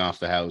versus paying off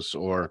the house,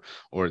 or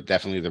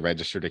definitely the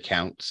registered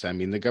accounts. I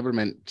mean, the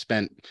government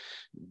spent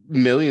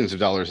millions of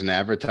dollars in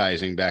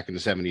advertising back in the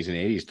 70s and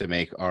 80s to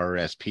make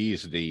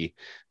RRSPs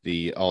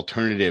the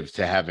alternative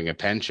to having a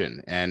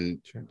pension. And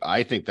sure,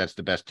 I think that's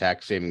the best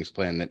tax savings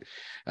plan that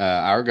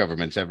our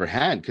government's ever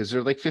had, because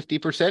they're like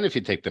 50% if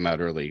you take them out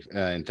early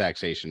in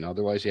taxation.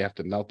 Otherwise, you have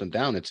to melt them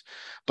down.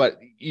 But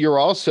you're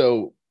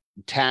also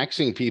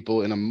taxing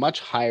people in a much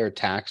higher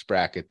tax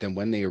bracket than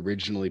when they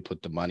originally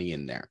put the money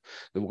in there.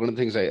 One of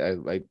the things I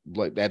like,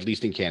 at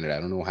least in Canada,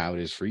 I don't know how it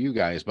is for you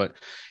guys, but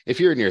if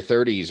you're in your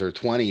 30s or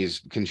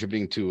 20s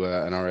contributing to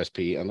an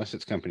RSP, unless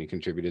it's company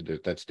contributed,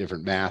 that's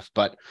different math.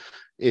 But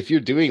if you're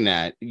doing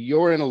that,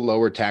 you're in a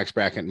lower tax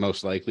bracket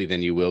most likely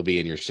than you will be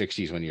in your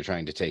 60s when you're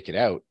trying to take it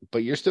out,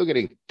 but you're still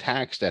getting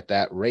taxed at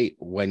that rate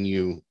when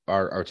you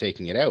are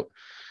taking it out.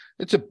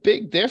 It's a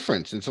big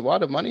difference. It's a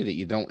lot of money that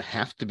you don't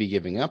have to be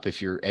giving up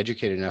if you're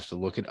educated enough to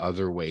look at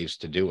other ways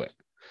to do it.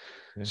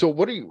 Yeah. So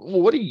what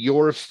are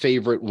your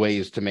favorite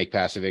ways to make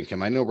passive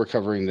income? I know we're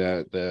covering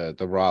the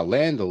raw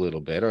land a little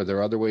bit. Are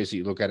there other ways that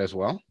you look at as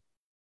well?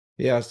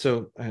 Yeah.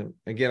 So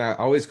again, I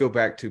always go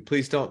back to,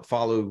 please don't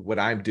follow what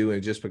I'm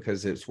doing just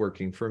because it's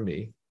working for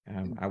me.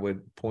 I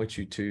would point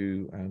you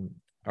to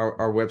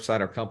our website.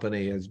 Our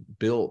company has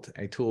built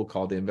a tool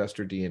called the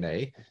Investor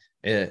DNA.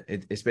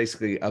 It's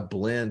basically a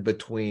blend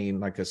between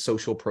like a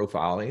social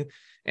profiling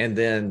and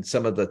then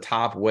some of the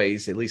top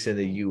ways, at least in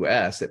the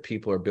US, that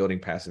people are building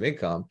passive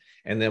income.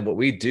 And then what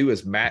we do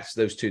is match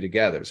those two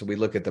together. So we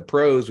look at the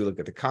pros, we look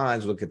at the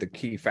cons, we look at the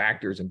key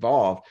factors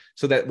involved.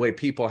 So that way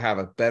people have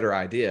a better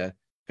idea.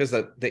 Because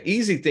the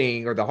easy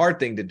thing or the hard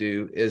thing to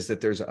do is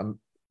that there's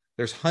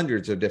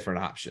hundreds of different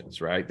options,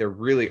 right? There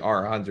really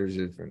are hundreds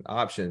of different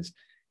options.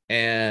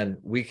 And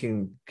we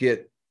can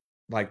get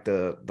like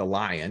the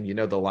lion,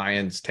 the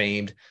lion's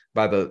tamed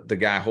by the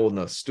guy holding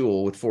a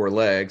stool with 4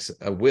 legs,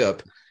 a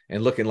whip,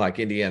 and looking like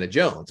Indiana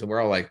Jones. And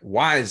we're all like,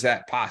 why is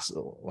that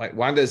possible? Like,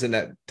 why doesn't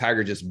that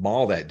tiger just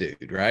maul that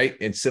dude, right?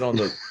 And sit on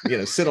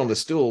the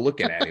stool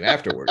looking at him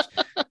afterwards.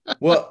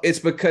 Well, it's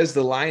because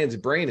the lion's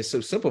brain is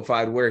so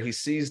simplified where he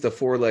sees the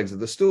 4 legs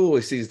of the stool,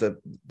 he sees the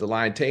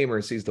lion tamer,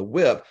 and sees the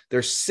whip.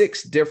 There's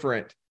 6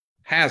 different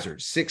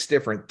hazards, 6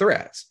 different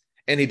threats.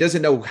 And he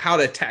doesn't know how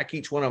to attack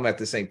each one of them at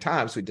the same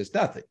time. So he does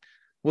nothing.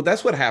 Well,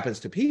 that's what happens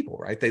to people,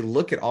 right? They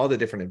look at all the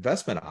different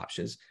investment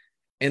options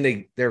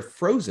and they're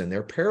frozen,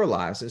 they're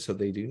paralyzed, and so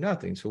they do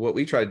nothing. So what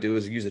we try to do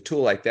is use a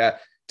tool like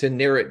that to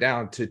narrow it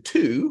down to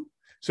 2.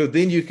 So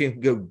then you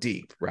can go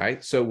deep,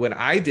 right? So when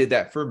I did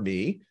that for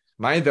me,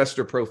 my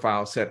investor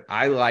profile said,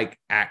 I like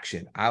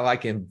action. I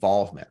like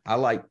involvement. I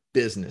like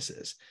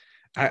businesses.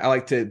 I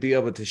like to be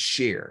able to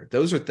share.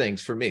 Those are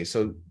things for me.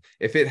 So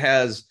if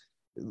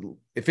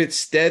it's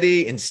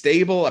steady and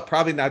stable, I'm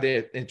probably not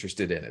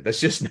interested in it. That's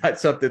just not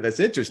something that's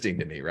interesting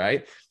to me,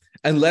 right?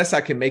 Unless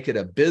I can make it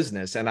a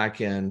business and I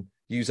can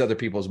use other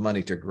people's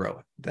money to grow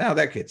it. Now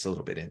that gets a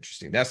little bit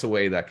interesting. That's the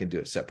way that I can do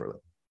it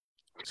separately.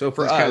 So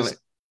for us,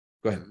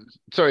 go ahead.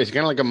 Sorry, it's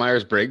kind of like a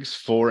Myers-Briggs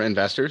for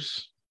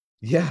investors.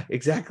 Yeah,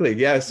 exactly.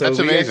 Yeah. So that's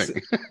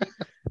amazing.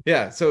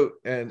 Yeah. So,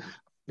 and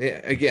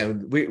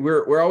again,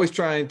 we're always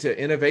trying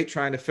to innovate,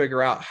 trying to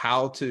figure out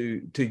how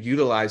to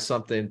utilize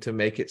something to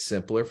make it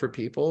simpler for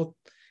people.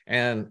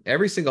 And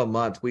every single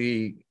month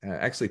we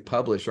actually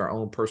publish our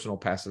own personal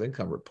passive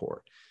income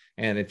report.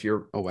 And if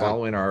you're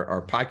following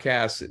our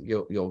podcast,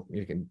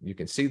 you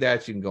can see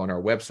that. You can go on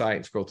our website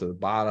and scroll to the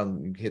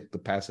bottom, you hit the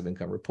passive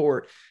income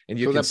report, and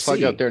you can that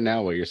plug out there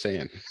now. What you're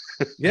saying?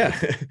 Yeah,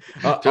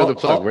 throw the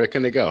plug. Where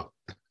can they go?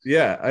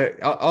 Yeah,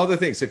 all the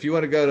things. If you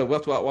want to go to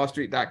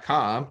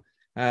wealthwithoutwallstreet.com,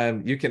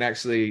 you can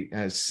actually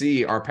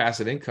see our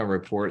passive income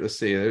report. Let's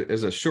see,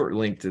 there's a short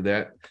link to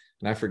that,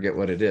 and I forget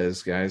what it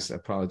is, guys. I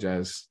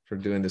apologize for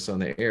doing this on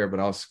the air,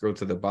 but I'll scroll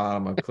to the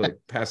bottom. I'll click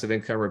passive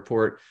income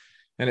report,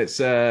 and it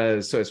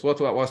says, so it's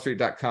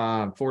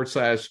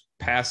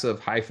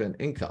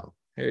wealthwithoutwallstreet.com/passive-income.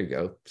 There you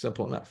go.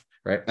 Simple enough,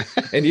 right?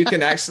 And you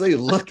can actually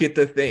look at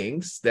the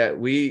things that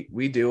we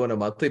do on a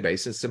monthly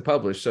basis and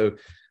publish. So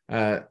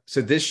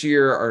So this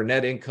year, our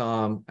net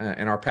income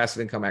and our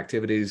passive income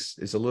activities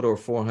is a little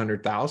over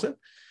 400,000.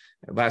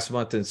 Last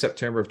month in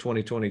September of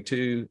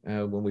 2022,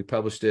 when we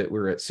published it, we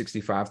were at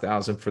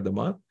 65,000 for the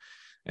month.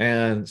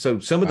 And so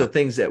some of the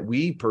things that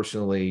we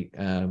personally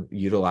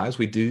utilize,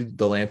 we do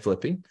the land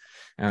flipping.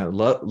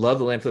 Love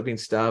the land flipping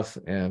stuff.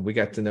 And we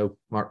got to know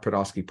Mark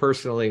Podolsky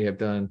personally, have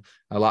done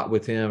a lot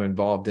with him,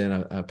 involved in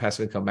a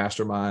passive income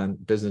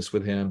mastermind business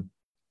with him.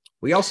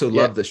 We also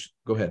love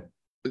go ahead.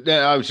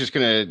 I was just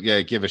going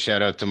to give a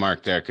shout out to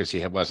Mark there, because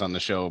he was on the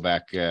show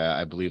back,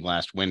 I believe,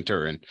 last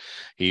winter, and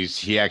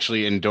he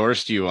actually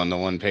endorsed you on the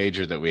one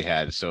pager that we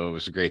had. So it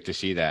was great to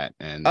see that.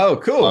 And oh,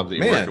 cool, love that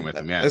you're working with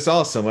him. Yeah, that's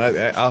awesome.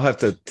 I'll have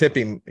to tip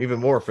him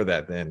even more for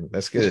that. Then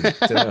that's good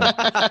to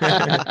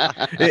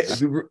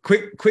know.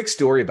 quick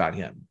story about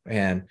him,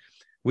 and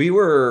we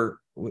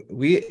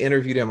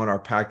interviewed him on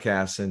our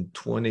podcast in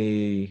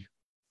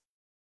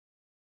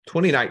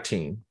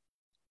 2019.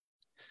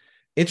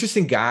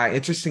 Interesting guy,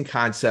 interesting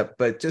concept,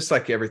 but just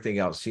like everything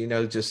else,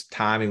 just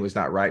timing was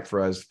not right for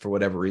us for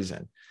whatever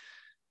reason.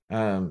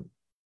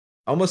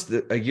 Almost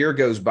a year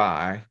goes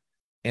by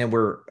and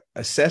we're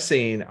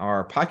assessing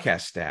our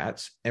podcast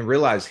stats and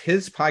realize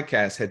his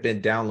podcast had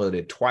been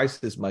downloaded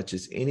twice as much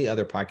as any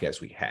other podcast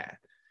we had.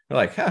 We're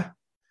like, I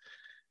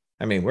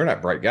mean, we're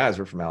not bright guys.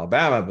 We're from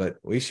Alabama, but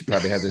we should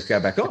probably have this guy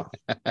back on.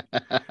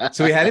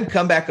 So we had him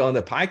come back on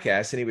the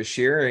podcast and he was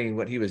sharing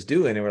what he was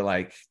doing. And we're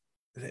like,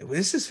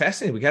 this is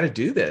fascinating. We got to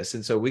do this.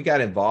 And so we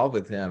got involved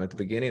with him at the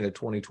beginning of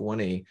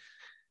 2020,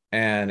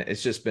 and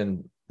it's just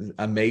been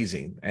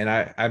amazing. And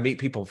I meet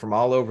people from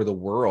all over the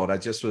world.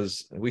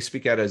 We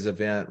speak at his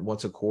event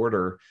once a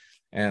quarter,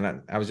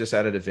 and I was just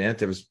at an event.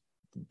 There was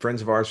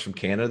friends of ours from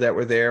Canada that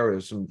were there. There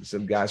was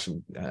some guys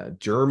from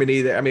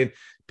Germany there. I mean,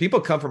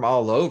 people come from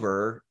all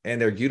over and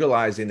they're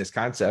utilizing this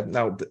concept.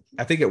 Now,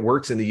 I think it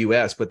works in the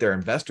US, but there are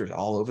investors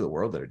all over the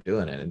world that are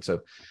doing it. And so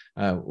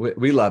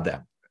we love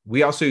that.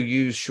 We also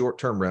use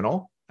short-term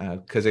rental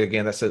because,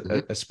 again, that's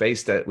a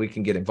space that we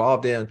can get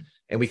involved in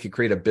and we can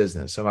create a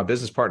business. So my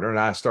business partner and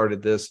I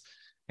started this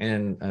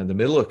in the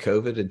middle of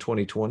COVID in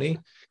 2020.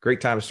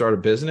 Great time to start a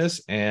business,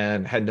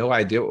 and had no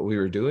idea what we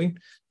were doing.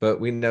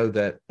 But we know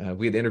that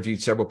we had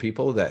interviewed several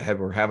people that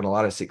were having a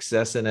lot of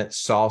success in it,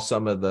 saw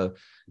some of the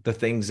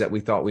things that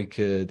we thought we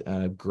could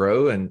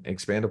grow and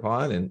expand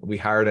upon. And we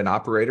hired an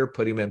operator,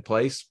 put him in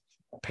place,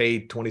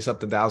 paid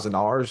 $20-something thousand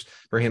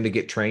for him to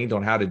get trained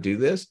on how to do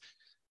this.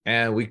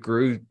 And we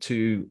grew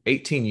to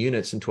 18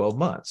 units in 12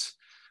 months.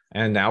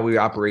 And now we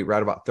operate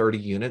right about 30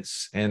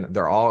 units, and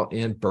they're all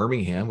in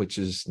Birmingham, which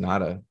is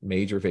not a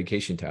major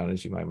vacation town,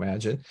 as you might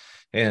imagine.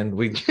 And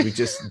we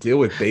just deal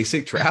with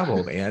basic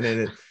travel,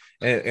 man.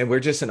 And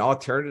we're just an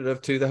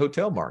alternative to the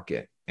hotel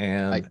market.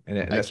 And I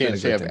can't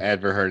say I've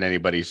ever heard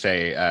anybody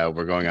say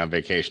we're going on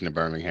vacation to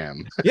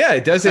Birmingham. Yeah,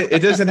 it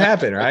doesn't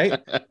happen, right?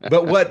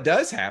 But what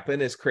does happen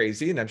is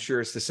crazy, and I'm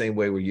sure it's the same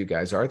way where you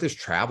guys are. There's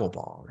travel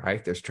ball,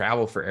 right? There's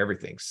travel for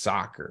everything: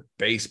 soccer,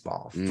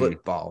 baseball,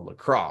 football,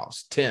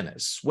 lacrosse,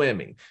 tennis,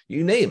 swimming,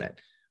 you name it.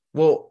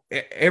 Well,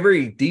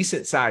 every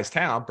decent sized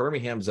town,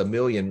 Birmingham's a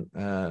million,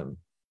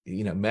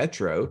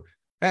 metro.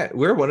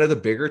 We're one of the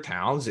bigger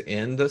towns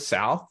in the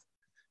South.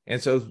 And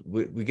so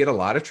we get a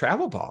lot of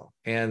travel ball,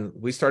 and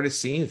we started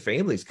seeing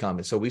families come.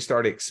 And so we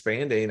started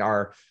expanding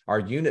our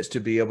units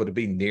to be able to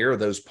be near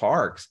those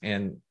parks.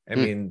 And I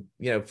mean,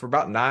 for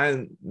about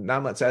nine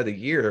months out of the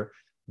year,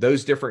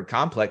 those different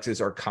complexes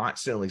are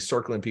constantly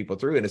circling people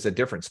through, and it's a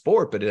different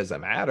sport, but it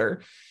doesn't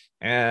matter.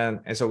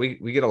 And so we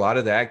get a lot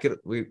of that.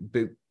 We've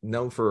been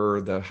known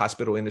for the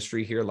hospital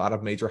industry here, a lot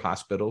of major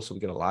hospitals. So we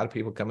get a lot of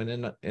people coming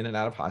in and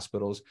out of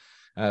hospitals.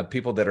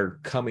 People that are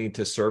coming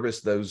to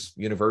service those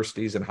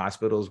universities and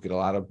hospitals get a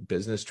lot of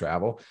business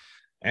travel.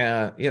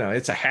 And,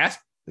 it's a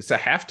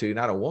have to,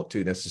 not a want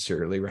to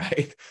necessarily.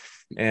 Right.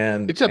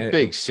 And it's a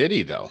big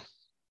city though.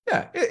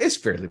 Yeah, it's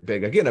fairly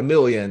big. Again, a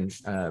million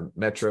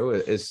metro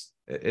is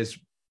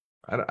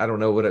I don't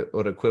know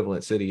what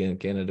equivalent city in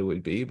Canada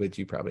would be, but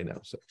you probably know.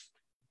 So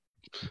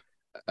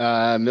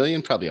a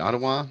million, probably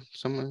Ottawa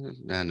somewhere.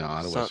 No,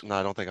 Ottawa. No,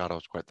 I don't think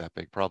Ottawa's quite that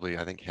big. Probably,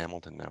 I think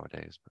Hamilton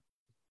nowadays. But.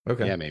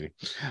 Okay. Yeah, maybe.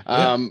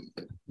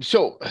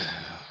 So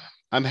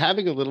I'm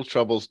having a little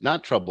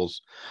not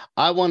troubles.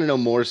 I want to know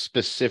more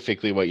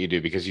specifically what you do,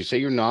 because you say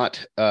you're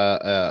not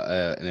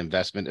an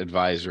investment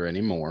advisor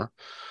anymore.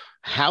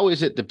 How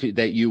is it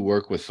that you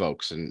work with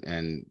folks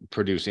and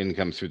produce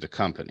income through the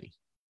company?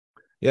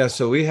 Yeah,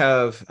 so we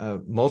have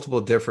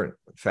multiple different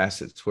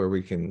facets where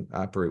we can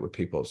operate with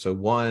people. So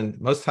one,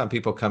 most of the time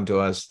people come to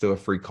us through a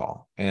free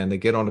call, and they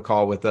get on a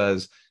call with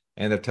us,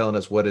 and they're telling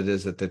us what it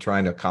is that they're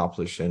trying to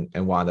accomplish and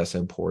why that's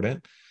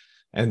important.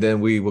 And then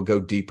we will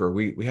go deeper.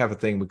 We have a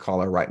thing we call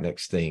our right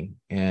next thing.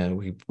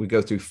 And we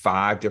go through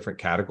 5 different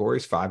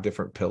categories, 5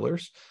 different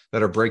pillars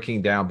that are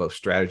breaking down both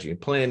strategy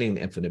and planning,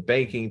 infinite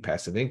banking,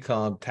 passive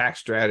income, tax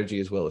strategy,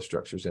 as well as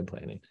structures and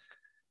planning.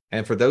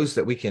 And for those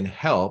that we can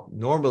help,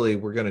 normally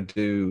we're going to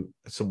do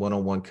some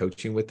one-on-one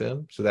coaching with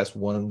them. So that's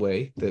one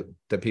way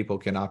that people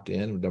can opt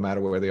in. No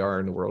matter where they are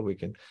in the world,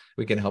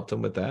 we can help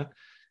them with that.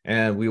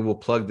 And we will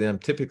plug them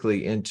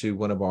typically into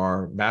one of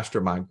our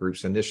mastermind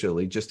groups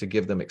initially, just to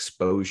give them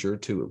exposure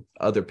to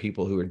other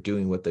people who are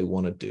doing what they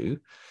want to do.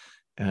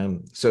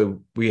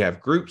 So we have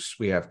groups,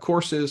 we have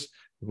courses.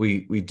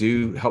 We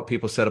do help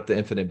people set up the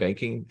infinite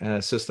banking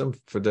system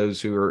for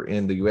those who are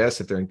in the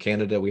US. If they're in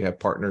Canada, we have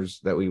partners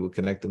that we will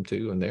connect them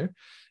to in there.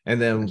 And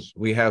then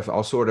we have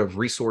all sort of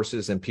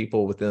resources and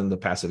people within the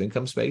passive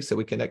income space that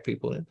we connect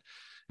people in.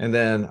 And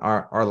then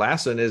our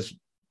last one is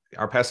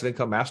our passive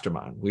income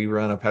mastermind. We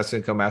run a passive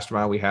income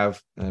mastermind. We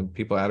have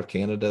people out of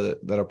Canada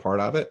that are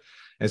part of it.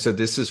 And so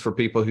this is for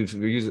people who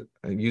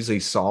usually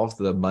solve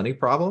the money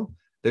problem.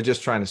 They're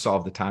just trying to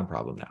solve the time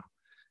problem now.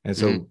 And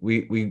so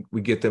we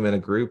get them in a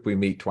group. We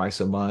meet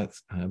twice a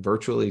month,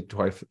 virtually,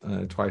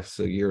 twice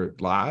a year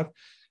live.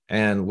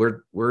 And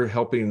we're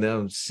helping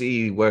them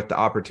see what the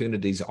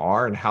opportunities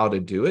are and how to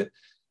do it,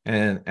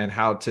 and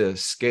how to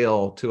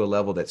scale to a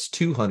level that's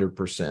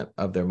 200%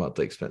 of their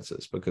monthly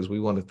expenses, because we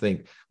want to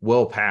think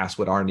well past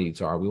what our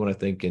needs are. We want to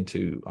think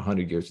into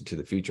 100 years into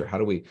the future. How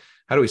do we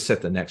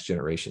set the next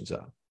generations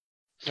up?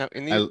 Now,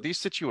 in these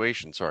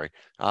situations,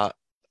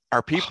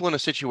 are people in a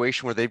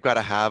situation where they've got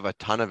to have a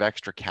ton of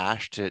extra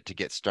cash to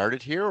get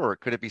started here, or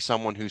could it be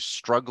someone who's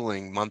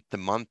struggling month to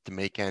month to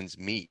make ends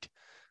meet?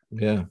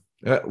 Yeah,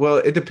 well,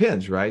 it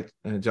depends, right,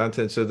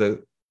 Jonathan? So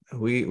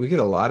we get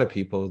a lot of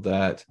people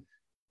that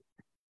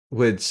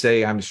would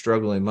say I'm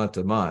struggling month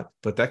to month,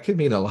 but that could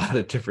mean a lot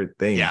of different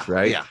things,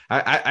 right? Yeah.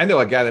 I know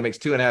a guy that makes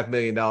 $2.5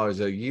 million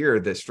a year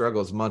that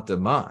struggles month to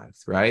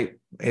month, right?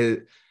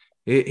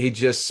 He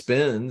just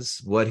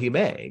spends what he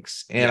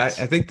makes. And yes.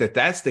 I think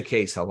that's the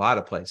case a lot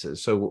of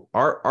places. So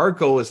our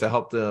goal is to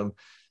help them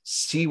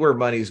see where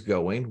money's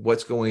going,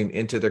 what's going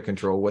into their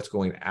control, what's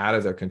going out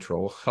of their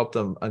control, help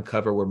them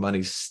uncover where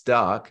money's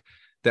stuck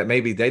that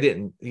maybe they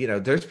didn't,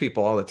 there's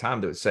people all the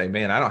time that would say,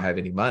 man, I don't have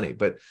any money.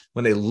 But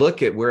when they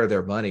look at where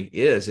their money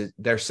is,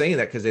 they're saying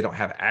that because they don't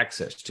have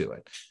access to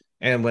it.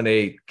 And when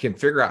they can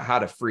figure out how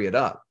to free it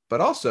up,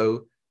 but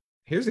also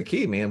here's the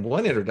key, man,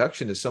 one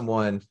introduction to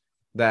someone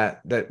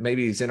that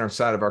maybe is in our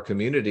side of our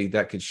community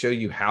that could show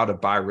you how to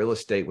buy real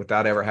estate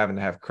without ever having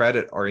to have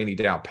credit or any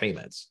down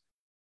payments.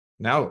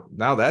 Now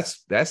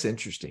that's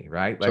interesting,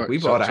 right? Like we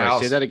bought a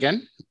house. Say that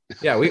again.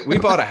 Yeah, we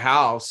bought a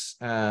house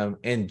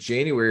in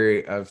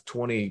January of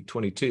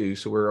 2022.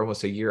 So we're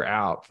almost a year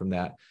out from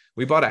that.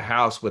 We bought a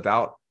house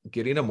without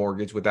getting a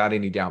mortgage, without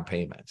any down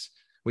payments.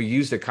 We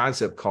used a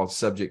concept called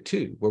subject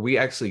to, where we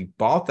actually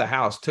bought the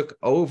house, took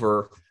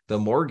over the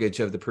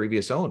mortgage of the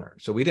previous owner.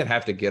 So we didn't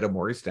have to get a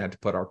mortgage to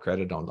put our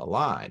credit on the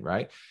line,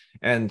 right?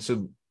 And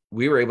so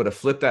we were able to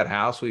flip that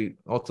house. We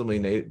ultimately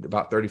made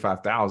about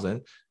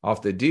 $35,000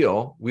 off the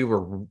deal.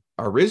 Our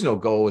original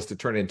goal was to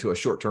turn it into a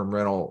short-term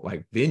rental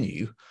like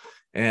venue,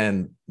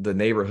 and the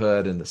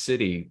neighborhood and the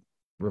city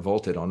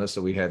revolted on us.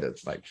 So we had to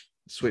like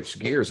switch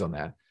gears on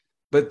that.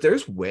 But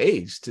there's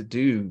ways to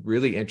do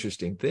really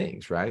interesting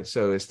things, right?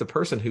 So it's the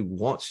person who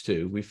wants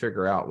to, we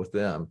figure out with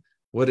them,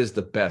 what is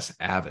the best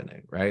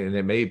avenue, right? And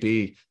it may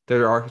be,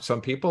 there are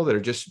some people that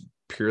are just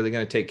purely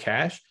going to take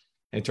cash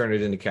and turn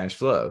it into cash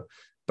flow.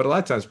 But a lot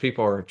of times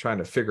people are trying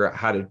to figure out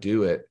how to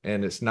do it,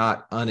 and it's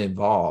not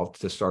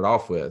uninvolved to start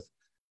off with,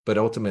 but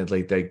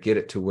ultimately they get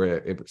it to where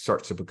it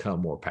starts to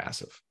become more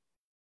passive.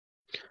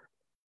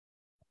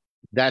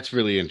 That's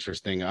really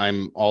interesting.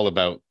 I'm all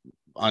about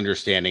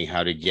understanding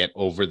how to get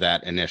over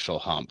that initial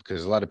hump,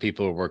 because a lot of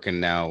people are working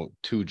now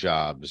 2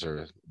 jobs,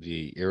 or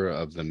the era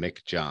of the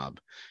Mick job.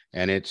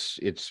 And it's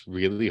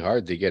really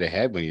hard to get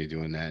ahead when you're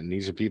doing that. And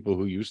these are people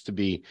who used to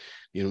be,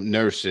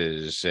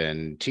 nurses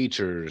and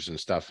teachers and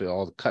stuff,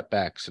 all the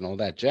cutbacks and all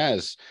that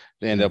jazz.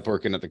 They end up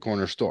working at the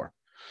corner store.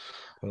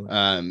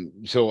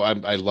 So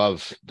I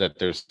love that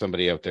there's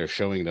somebody out there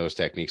showing those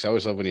techniques. I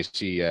always love when you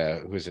see,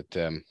 wrote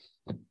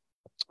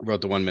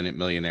the 1 Minute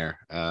Millionaire,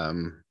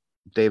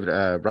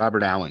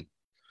 Robert Allen.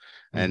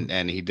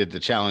 And he did the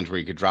challenge where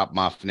you could drop him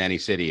off in any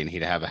city and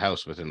he'd have a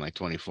house within like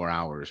 24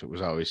 hours. It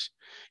was always,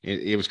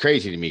 it was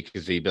crazy to me,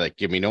 because he'd be like,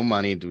 give me no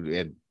money.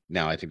 And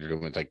now I think they're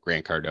doing with like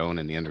Grant Cardone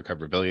and the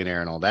Undercover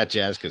Billionaire and all that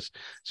jazz, because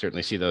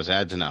certainly see those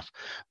ads enough.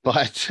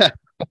 But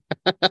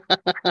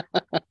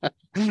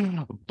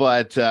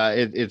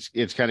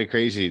it's kind of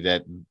crazy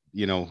that,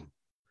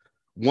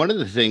 one of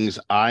the things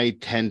I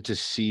tend to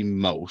see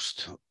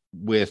most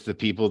with the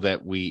people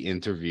that we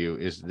interview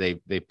is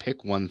they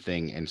pick one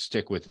thing and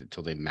stick with it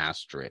till they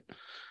master it.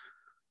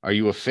 Are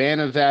you a fan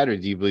of that, or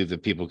do you believe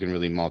that people can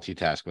really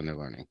multitask when they're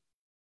learning?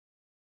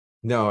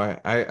 No, I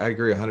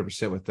agree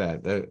 100% with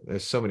that.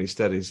 There's so many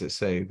studies that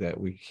say that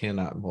we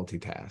cannot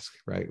multitask,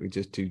 right? We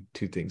just do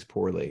 2 things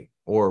poorly,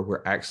 or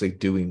we're actually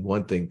doing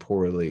one thing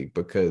poorly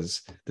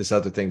because this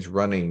other thing's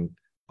running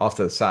off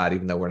to the side,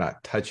 even though we're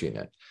not touching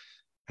it.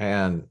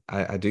 And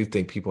I do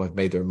think people have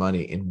made their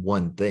money in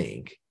one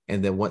thing.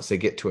 And then once they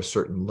get to a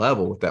certain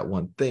level with that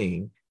one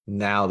thing,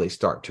 now they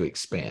start to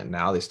expand.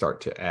 Now they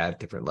start to add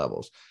different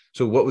levels.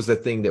 So what was the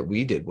thing that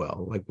we did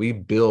well? Like we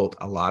built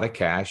a lot of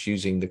cash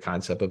using the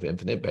concept of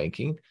infinite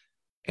banking.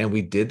 And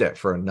we did that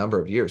for a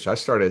number of years. So I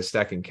started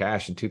stacking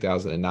cash in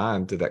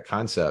 2009 to that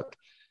concept,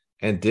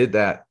 and did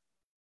that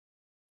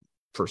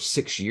for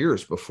 6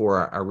 years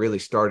before I really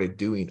started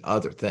doing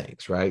other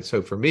things, right?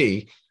 So for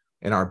me,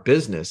 in our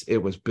business, it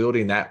was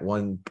building that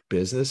one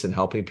business and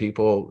helping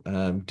people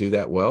do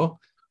that well.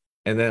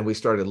 And then we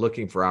started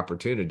looking for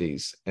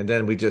opportunities, and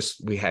then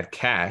we had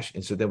cash.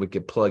 And so then we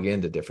could plug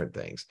into different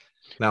things.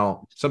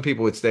 Now, some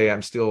people would say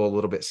I'm still a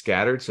little bit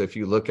scattered. So if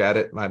you look at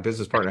it, my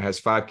business partner has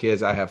 5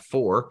 kids. I have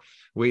 4.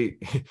 We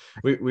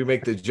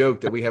make the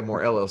joke that we have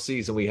more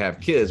LLCs than we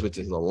have kids, which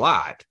is a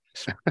lot.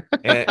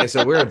 And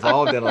so we're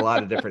involved in a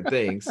lot of different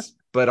things,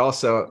 but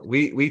also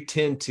we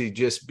tend to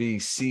just be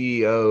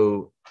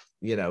CEO,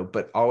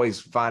 but always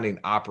finding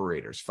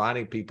operators,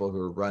 finding people who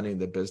are running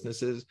the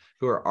businesses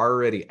who are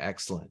already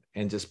excellent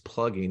and just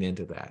plugging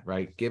into that,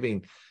 right?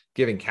 Giving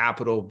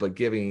capital, but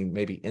giving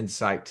maybe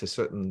insight to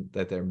certain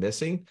that they're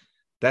missing.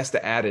 That's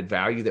the added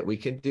value that we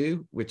can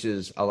do, which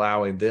is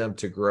allowing them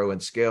to grow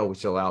and scale,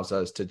 which allows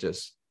us to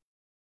just,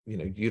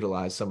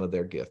 utilize some of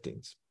their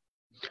giftings.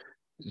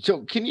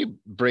 So can you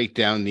break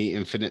down the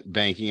infinite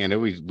banking? I know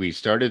we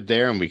started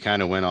there and we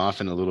kind of went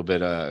off in a little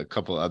bit, a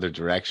couple other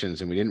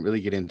directions, and we didn't really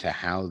get into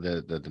how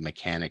the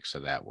mechanics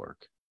of that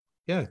work.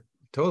 Yeah,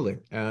 totally.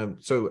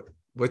 So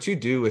what you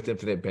do with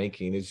infinite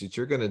banking is that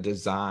you're going to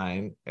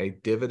design a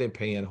dividend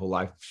paying whole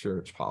life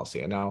insurance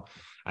policy. And now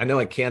I know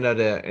in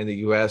Canada and the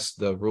US,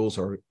 the rules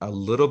are a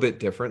little bit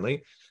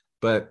differently,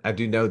 but I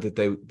do know that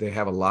they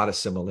have a lot of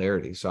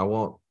similarities. So I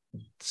won't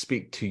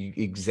speak to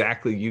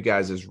exactly you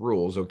guys'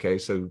 rules. Okay.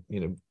 So,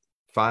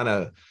 find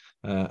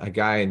a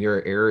guy in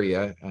your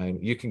area.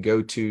 You can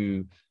go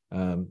to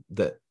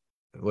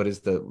what is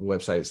the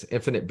website? It's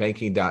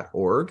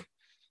infinitebanking.org.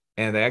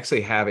 And they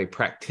actually have a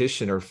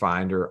practitioner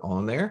finder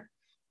on there.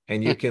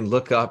 And you can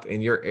look up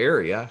in your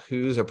area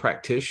who's a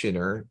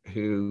practitioner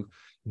who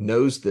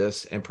knows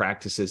this and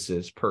practices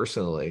this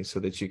personally, so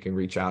that you can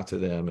reach out to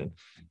them.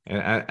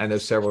 And I know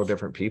several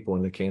different people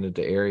in the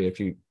Canada area. If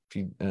you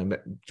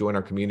join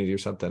our community or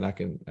something, I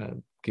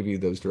can give you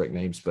those direct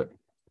names. But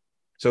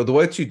so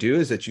what you do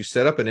is that you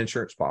set up an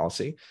insurance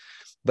policy,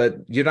 but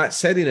you're not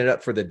setting it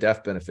up for the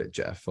death benefit,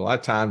 Jeff. A lot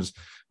of times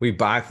we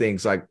buy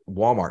things like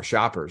Walmart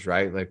shoppers,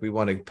 right? Like we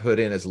want to put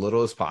in as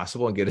little as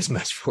possible and get as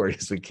much for it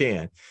as we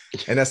can.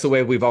 And that's the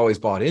way we've always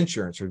bought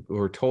insurance, or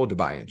we're told to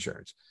buy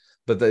insurance.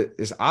 But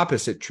it's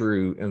opposite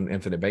true in the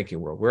infinite banking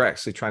world. We're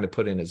actually trying to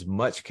put in as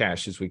much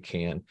cash as we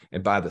can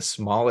and buy the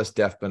smallest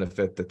death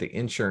benefit that the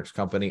insurance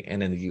company,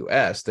 and in the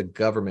US, the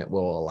government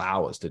will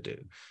allow us to do.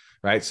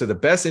 Right. So the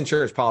best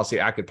insurance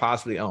policy I could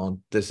possibly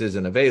own, this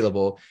isn't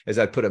available, is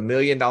I'd put $1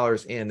 million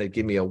in, they'd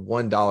give me a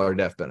 $1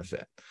 death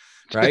benefit.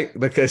 Right.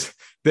 Because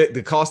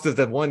the cost of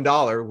the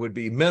 $1 would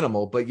be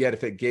minimal. But yet,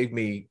 if it gave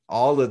me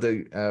all of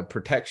the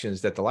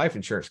protections that the life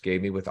insurance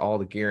gave me with all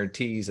the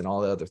guarantees and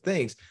all the other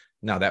things,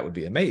 now that would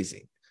be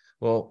amazing.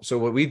 Well, so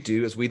what we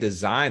do is we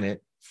design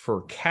it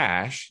for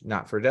cash,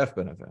 not for death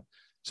benefit.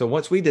 So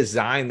once we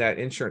design that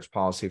insurance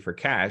policy for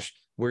cash,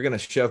 we're going to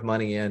shove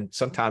money in,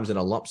 sometimes in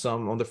a lump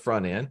sum on the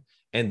front end,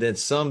 and then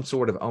some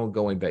sort of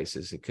ongoing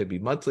basis. It could be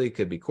monthly, it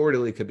could be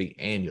quarterly, it could be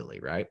annually,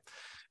 right?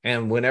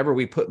 And whenever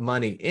we put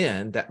money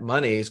in, that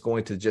money is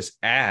going to just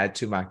add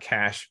to my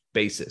cash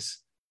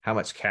basis, how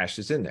much cash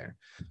is in there.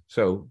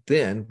 So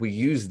then we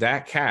use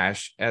that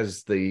cash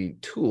as the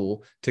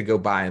tool to go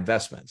buy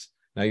investments.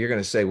 Now you're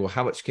going to say, well,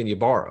 how much can you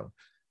borrow?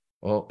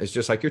 Well, it's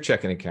just like your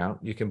checking account.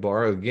 You can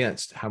borrow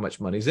against how much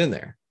money's in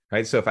there,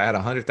 right? So if I had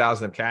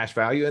 100,000 of cash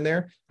value in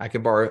there, I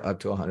can borrow up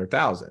to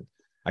 100,000.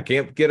 I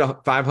can't get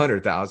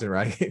 500,000,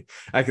 right?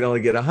 I can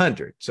only get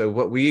 100. So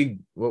what we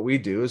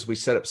do is we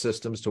set up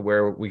systems to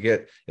where we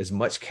get as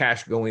much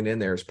cash going in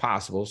there as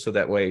possible. So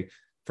that way,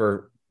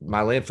 for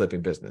my land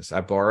flipping business,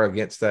 I borrow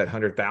against that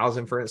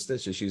 100,000, for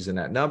instance, just using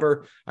that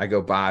number. I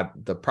go buy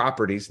the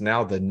properties.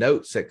 Now the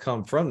notes that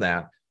come from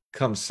that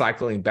come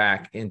cycling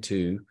back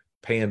into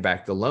paying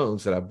back the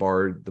loans that I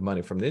borrowed the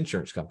money from the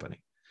insurance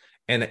company.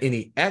 And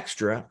any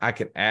extra I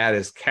can add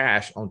as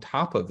cash on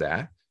top of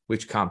that,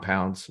 which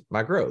compounds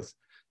my growth.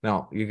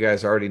 Now, you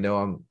guys already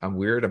know I'm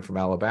weird. I'm from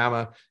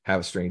Alabama, have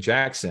a strange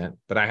accent,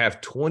 but I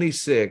have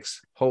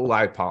 26 whole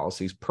life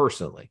policies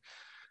personally.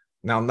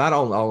 Now, not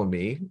on all of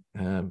me.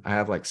 I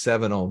have like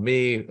 7 on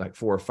me, like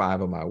 4 or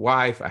 5 on my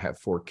wife. I have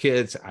 4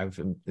 kids. I've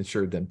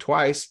insured them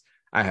twice.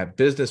 I have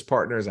business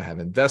partners. I have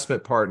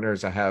investment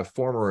partners. I have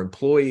former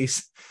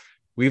employees.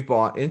 We've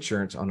bought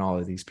insurance on all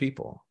of these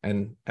people.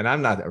 And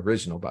I'm not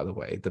original, by the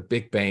way. The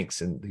big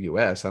banks in the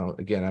US, I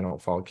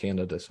don't follow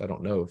Canada, so I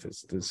don't know if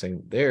it's the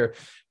same there.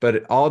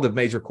 But all the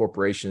major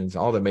corporations,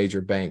 all the major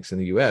banks in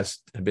the US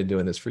have been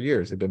doing this for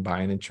years. They've been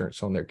buying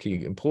insurance on their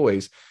key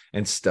employees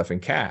and stuffing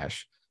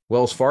cash.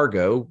 Wells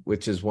Fargo,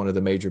 which is one of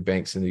the major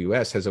banks in the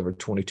US, has over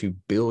 $22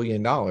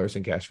 billion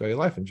in cash value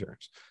life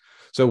insurance.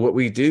 So what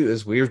we do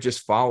is we're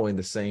just following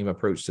the same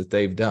approach that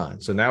they've done.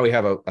 So now we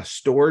have a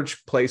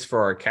storage place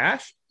for our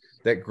cash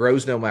that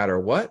grows no matter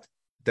what,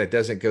 that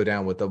doesn't go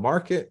down with the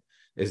market,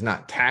 is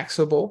not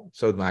taxable.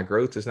 So my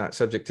growth is not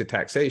subject to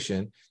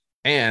taxation,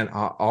 and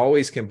I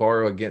always can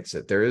borrow against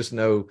it. There is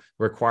no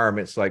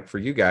requirements like for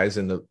you guys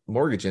in the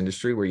mortgage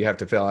industry where you have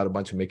to fill out a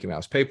bunch of Mickey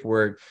Mouse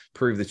paperwork,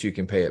 prove that you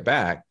can pay it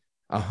back.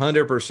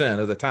 100%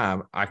 of the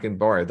time I can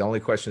borrow. The only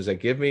questions they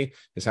give me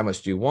is how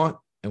much do you want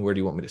and where do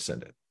you want me to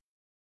send it?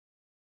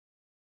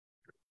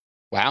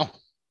 Wow.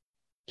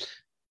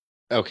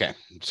 Okay.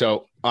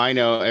 So I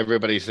know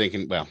everybody's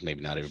thinking, well,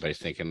 maybe not everybody's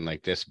thinking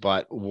like this,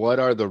 but what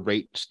are the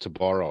rates to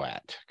borrow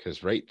at?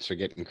 Because rates are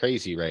getting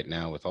crazy right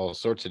now with all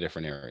sorts of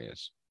different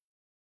areas.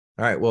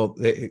 All right. Well,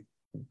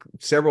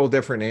 several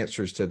different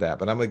answers to that,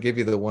 but I'm going to give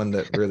you the one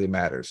that really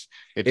matters.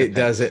 It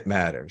doesn't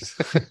matter.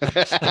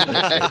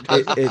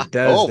 it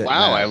does. Oh, wow.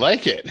 Matter. I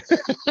like it.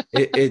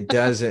 it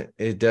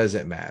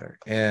doesn't matter.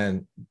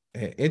 And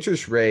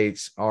interest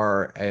rates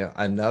are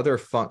another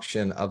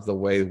function of the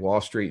way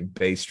Wall Street and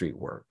Bay Street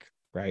work,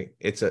 right?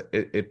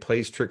 It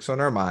plays tricks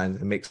on our minds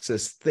and makes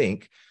us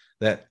think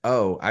that,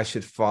 oh, I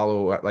should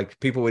follow, like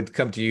people would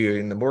come to you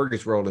in the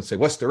mortgage world and say,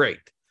 what's the rate?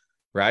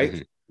 Right.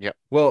 Mm-hmm. Yep.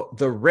 Well,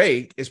 the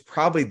rate is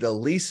probably the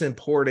least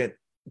important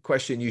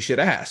question you should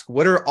ask.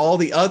 What are all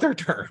the other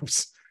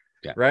terms?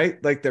 Yeah.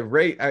 Right. Like the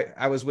rate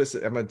I'm going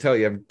to tell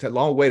you a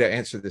long way to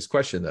answer this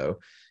question though,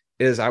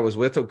 is I was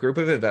with a group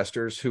of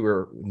investors who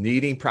were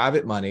needing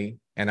private money.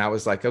 And I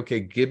was like, okay,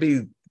 give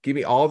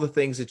me all the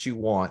things that you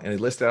want. And they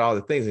listed all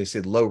the things. They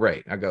said low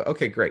rate. I go,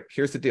 okay, great.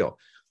 Here's the deal.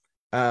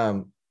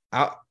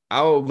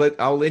 I'll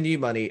lend you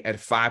money at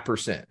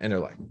 5%. And they're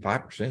like,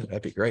 5%?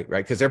 That'd be great,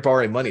 right? Because they're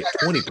borrowing money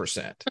at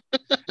 20%.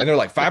 And they're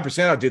like,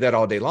 5%, I'll do that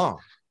all day long.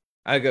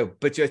 I go,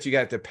 but yet you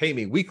got to pay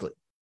me weekly.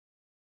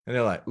 And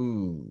they're like,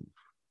 ooh,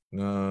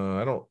 no,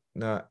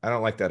 I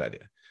don't like that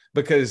idea.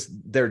 Because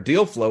their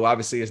deal flow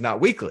obviously is not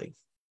weekly.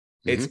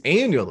 It's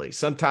annually,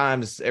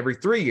 sometimes every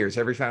 3 years,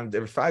 every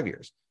 5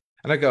 years.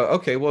 And I go,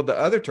 okay, well, the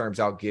other terms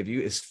I'll give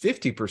you is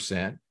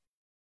 50%,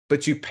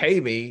 but you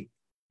pay me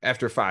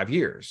after 5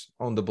 years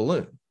on the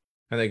balloon.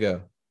 And they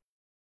go,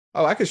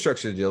 oh, I can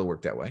structure the deal to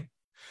work that way.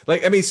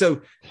 Like, I mean,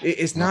 so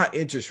it's not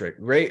interest rate.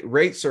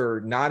 Rates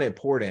are not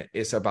important.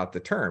 It's about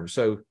the term.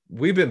 So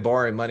we've been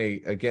borrowing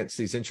money against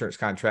these insurance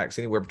contracts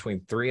anywhere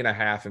between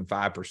 3.5% and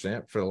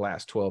 5% for the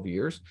last 12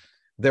 years.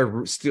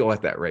 They're still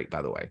at that rate,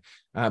 by the way.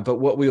 But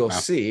what we will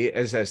see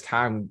as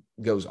time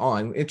goes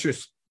on,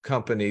 interest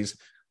companies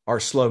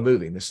are slow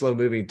moving. They're slow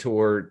moving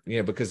toward,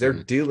 because they're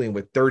dealing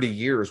with 30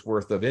 years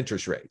worth of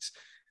interest rates.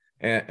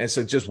 And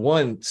so just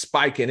one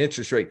spike in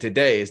interest rate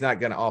today is not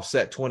going to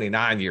offset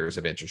 29 years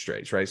of interest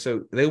rates, right?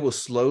 So they will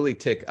slowly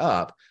tick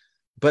up.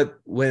 But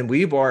when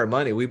we borrow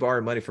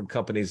money from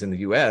companies in the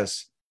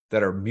US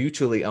that are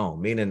mutually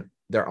owned, meaning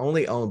they're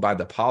only owned by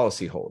the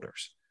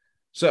policyholders.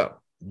 So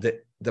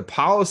the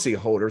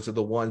policyholders are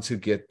the ones who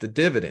get the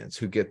dividends,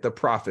 who get the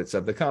profits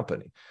of the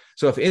company.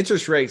 So if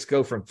interest rates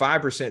go from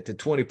 5% to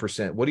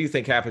 20%, what do you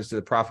think happens to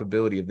the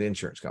profitability of the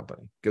insurance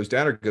company? Goes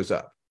down or goes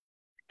up?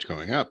 It's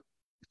going up.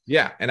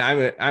 Yeah, and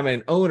I'm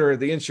an owner of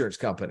the insurance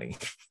company.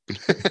 Do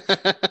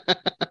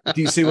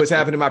you see what's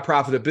happened to my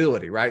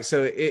profitability, right?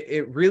 So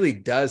it really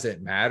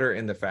doesn't matter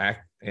in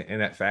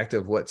that fact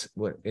of what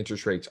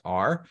interest rates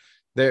are.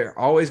 They're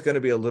always going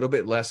to be a little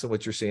bit less than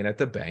what you're seeing at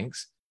the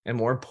banks, and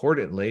more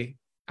importantly,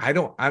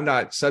 I'm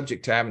not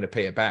subject to having to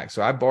pay it back.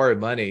 So I borrow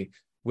money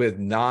with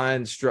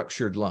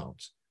non-structured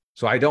loans,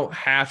 so I don't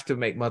have to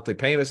make monthly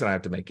payments and I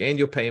have to make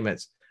annual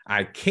payments.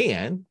 I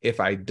can. If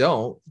I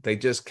don't, they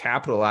just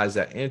capitalize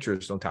that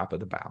interest on top of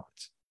the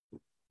balance.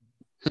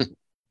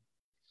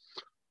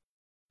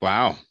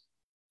 Wow.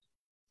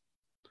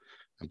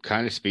 I'm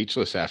kind of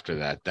speechless after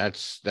that.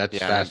 That's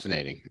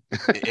fascinating.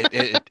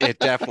 It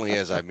definitely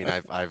is. I mean,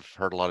 I've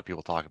heard a lot of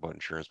people talk about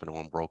insurance, but no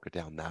one broke it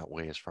down that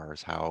way as far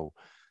as how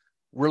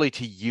really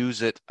to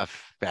use it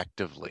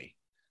effectively.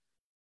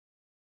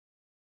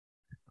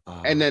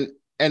 And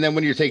then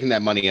when you're taking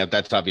that money out,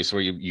 that's obviously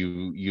where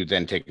you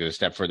then take it a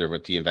step further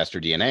with the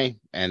investor DNA,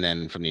 and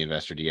then from the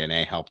investor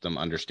DNA, help them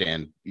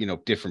understand,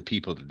 different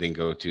people that they can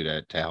go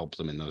to help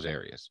them in those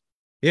areas.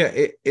 Yeah,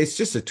 it's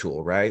just a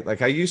tool, right?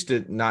 Like I used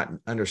to not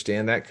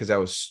understand that because I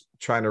was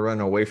trying to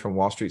run away from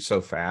Wall Street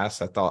so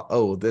fast. I thought,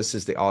 oh, this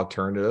is the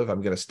alternative.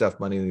 I'm going to stuff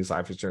money in these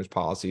life insurance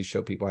policies,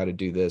 show people how to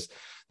do this.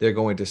 They're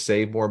going to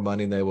save more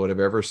money than they would have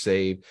ever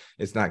saved.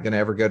 It's not going to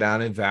ever go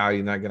down in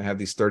value. Not going to have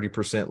these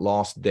 30%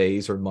 lost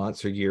days or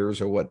months or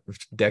years or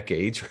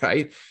decades,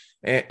 right?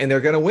 And they're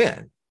going to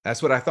win.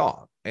 That's what I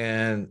thought.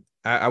 And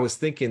I was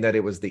thinking that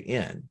it was the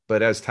end.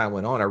 But as time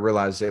went on, I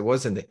realized it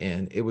wasn't the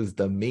end. It was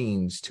the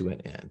means to an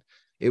end.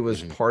 It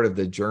was part of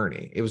the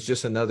journey. It was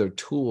just another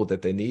tool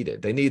that they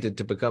needed. They needed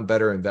to become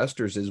better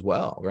investors as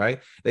well, right?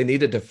 They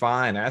needed to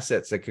find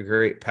assets that could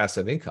create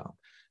passive income.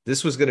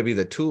 This was going to be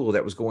the tool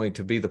that was going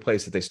to be the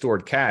place that they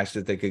stored cash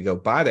that they could go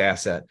buy the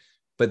asset.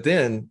 But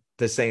then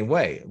the same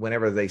way,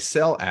 whenever they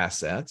sell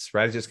assets,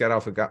 right? I just got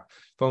off a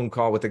phone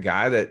call with a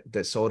guy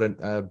that sold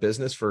a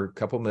business for a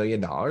couple $1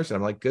 million. And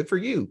I'm like, good for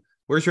you.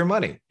 Where's your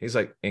money? He's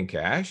like, in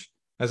cash.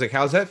 I was like,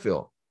 how's that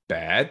feel?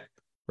 Bad,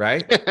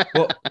 right?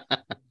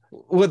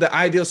 Well, the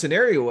ideal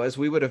scenario was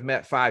we would have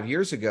met 5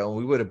 years ago and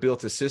we would have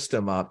built a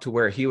system up to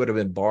where he would have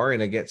been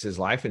borrowing against his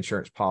life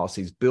insurance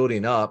policies,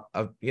 building up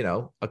a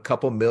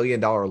couple $1 million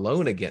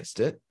loan against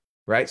it,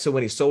 right? So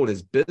when he sold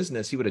his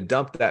business, he would have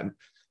dumped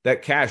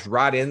that cash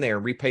right in there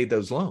and repaid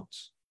those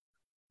loans.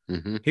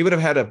 Mm-hmm. he would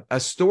have had a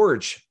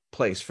storage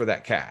place for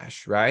that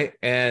cash, right?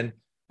 And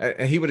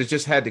he would have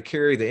just had to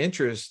carry the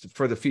interest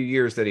for the few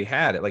years that he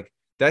had it. Like,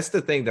 that's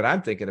the thing that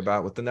I'm thinking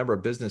about with the number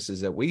of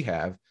businesses that we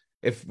have.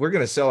 If we're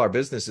going to sell our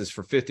businesses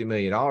for $50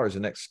 million in the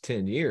next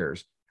 10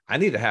 years, I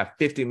need to have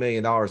 $50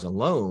 million in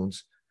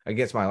loans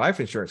against my life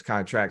insurance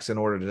contracts in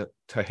order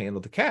to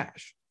handle the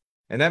cash.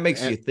 And that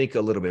makes you think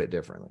a little bit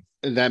differently.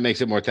 And that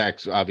makes it more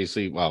tax,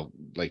 obviously, well,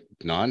 like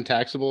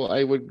non-taxable,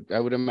 I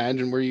would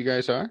imagine, where you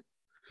guys are.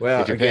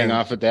 Well, if you're paying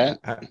off at that.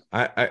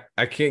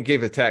 I can't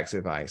give a tax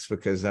advice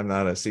because I'm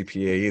not a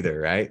CPA either,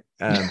 right?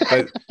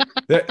 But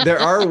there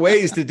are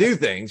ways to do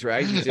things,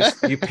 right?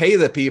 You pay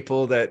the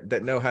people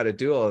that know how to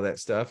do all of that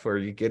stuff, or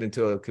you get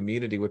into a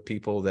community with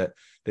people that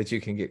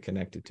you can get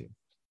connected to.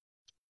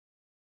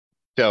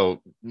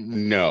 So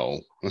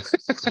no.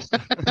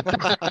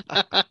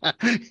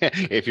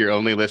 If you're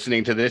only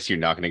listening to this, you're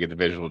not going to get the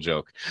visual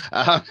joke.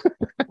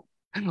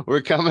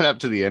 We're coming up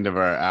to the end of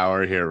our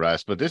hour here,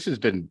 Russ, but this has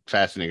been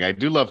fascinating. I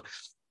do love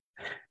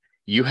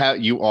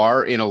you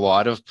are in a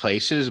lot of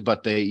places,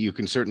 but you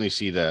can certainly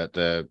see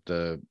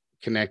the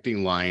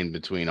connecting line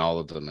between all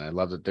of them. And I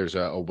love that there's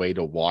a way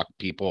to walk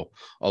people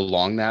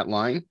along that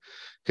line,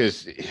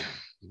 because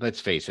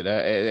let's face it,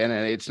 and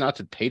it's not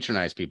to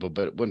patronize people,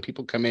 but when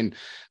people come in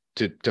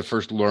to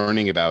first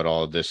learning about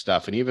all of this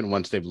stuff, and even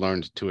once they've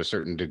learned to a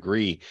certain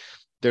degree,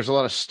 there's a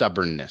lot of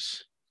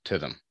stubbornness to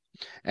them.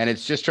 And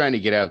it's just trying to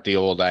get out the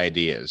old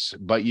ideas.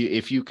 But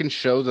if you can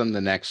show them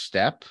the next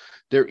step,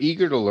 they're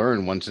eager to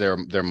learn once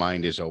their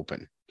mind is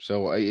open.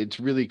 So it's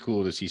really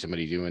cool to see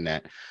somebody doing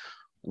that.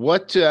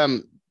 What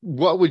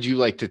would you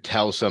like to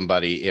tell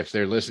somebody if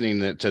they're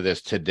listening to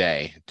this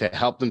today to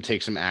help them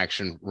take some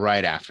action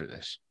right after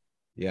this?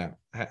 Yeah,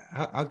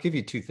 I'll give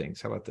you two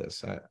things. How about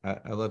this?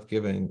 I love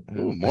giving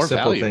more a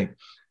simple value. thing.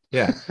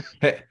 Yeah.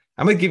 Hey,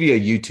 I'm going to give you a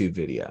YouTube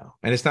video,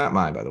 and it's not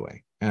mine, by the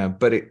way,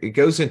 but it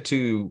goes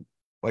into,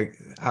 like,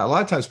 a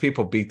lot of times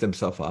people beat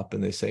themselves up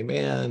and they say,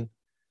 man,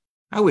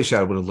 I wish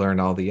I would have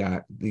learned all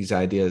these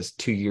ideas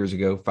 2 years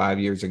ago, 5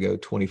 years ago,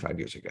 25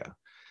 years ago.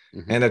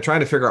 Mm-hmm. And they're trying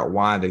to figure out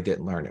why they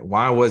didn't learn it.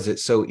 Why was it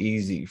so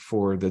easy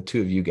for the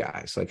two of you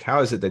guys? Like,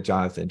 how is it that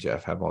Jonathan and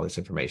Jeff have all this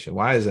information?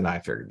 Why hasn't I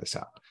figured this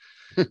out?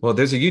 Well,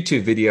 there's a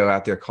YouTube video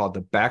out there called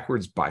The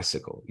Backwards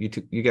Bicycle.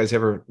 You guys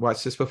ever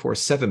watched this before?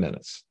 7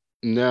 minutes.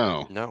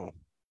 No.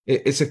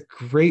 It's a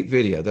great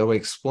video. They'll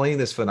explain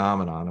this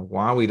phenomenon of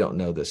why we don't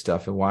know this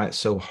stuff and why it's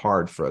so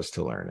hard for us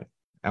to learn it.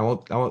 I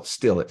won't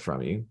steal it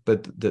from you,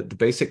 but the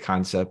basic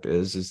concept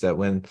is that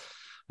when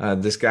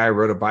this guy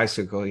rode a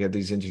bicycle, he had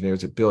these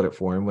engineers that built it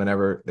for him.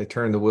 Whenever they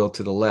turned the wheel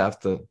to the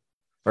left,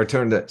 or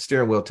turned the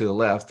steering wheel to the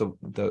left,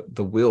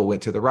 the wheel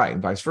went to the right,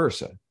 and vice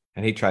versa.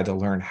 And he tried to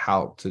learn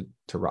how to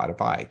ride a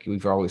bike.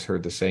 We've always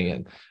heard the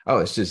saying, oh,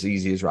 it's just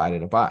easy as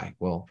riding a bike.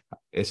 Well,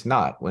 it's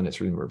not when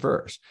it's in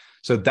reverse.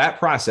 So that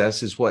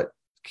process is what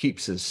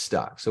keeps us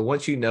stuck. So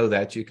once you know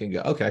that, you can go,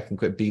 okay, I can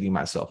quit beating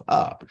myself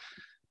up.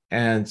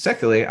 And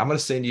secondly, I'm going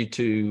to send you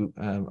to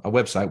a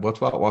website,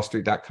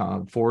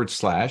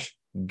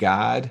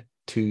 wealthwithoutwallstreet.com/guide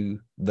to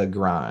the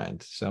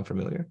grind. Sound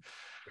familiar?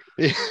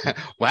 Yeah.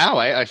 Wow,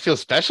 I feel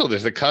special.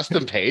 There's a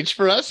custom page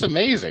for us.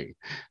 Amazing.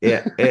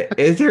 Yeah,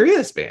 there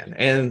is, man.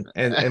 And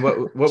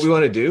what we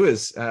want to do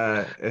is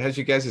it has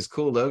you guys'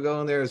 cool logo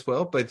on there as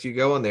well. But you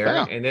go on there,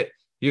 wow, and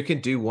you can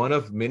do one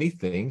of many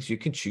things. You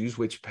can choose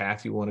which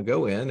path you want to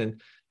go in,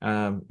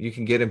 and you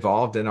can get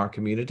involved in our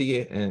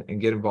community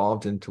and get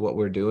involved into what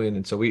we're doing.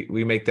 And so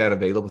we make that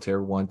available to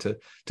everyone to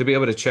be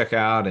able to check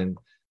out. And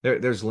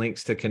there's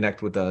links to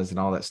connect with us and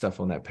all that stuff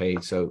on that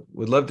page. So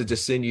we'd love to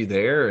just send you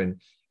there, and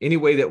any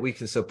way that we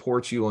can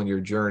support you on your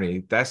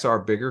journey, that's our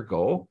bigger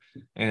goal.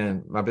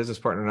 And my business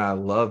partner and I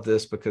love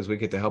this because we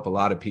get to help a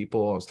lot of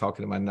people. I was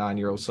talking to my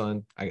 9-year-old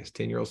son, I guess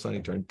 10-year-old son, he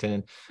turned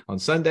 10 on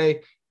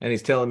Sunday. And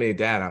he's telling me,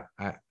 Dad,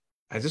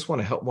 I just want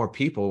to help more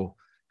people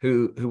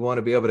who want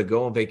to be able to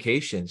go on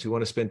vacations, who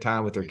want to spend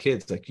time with their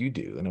kids like you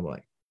do. And I'm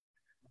like,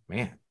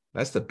 man,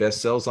 that's the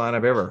best sales line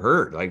I've ever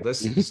heard. Like,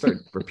 let's start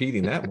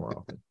repeating that more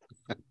often.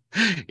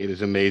 It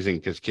is amazing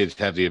because kids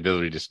have the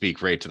ability to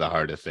speak right to the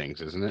heart of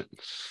things, isn't it?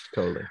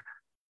 Totally.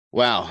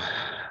 Wow.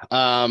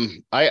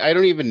 I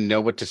don't even know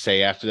what to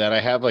say after that. I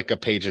have like a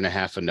page and a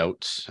half of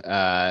notes.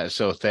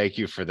 So thank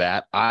you for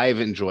that. I've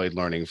enjoyed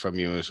learning from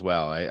you as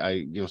well.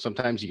 I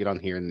sometimes you get on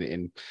here and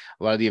a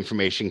lot of the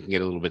information can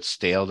get a little bit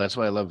stale. That's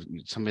why I love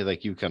somebody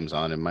like you comes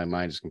on and my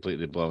mind is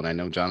completely blown. I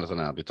know Jonathan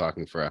and I'll be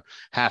talking for a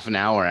half an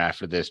hour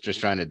after this, just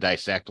trying to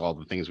dissect all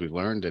the things we've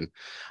learned. And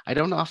I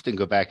don't often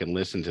go back and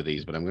listen to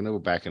these, but I'm going to go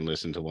back and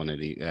listen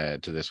to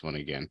to this one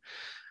again.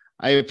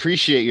 I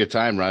appreciate your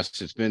time,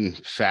 Russ. It's been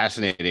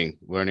fascinating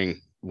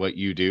learning what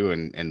you do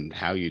and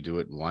how you do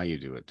it and why you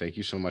do it. Thank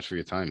you so much for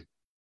your time.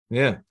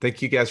 Yeah.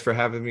 Thank you guys for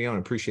having me on.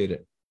 Appreciate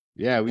it.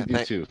 Yeah, we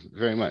do too.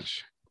 Very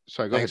much.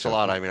 Sorry, go Thanks ahead, a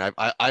lot. I mean,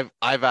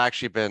 I've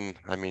actually been,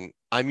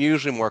 I'm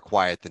usually more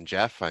quiet than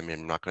Jeff. I'm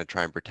not going to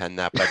try and pretend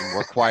that, but I'm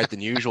more quiet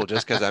than usual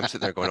just because I'm sitting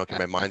there going, okay,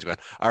 my mind's going,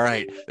 all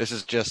right,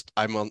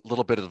 I'm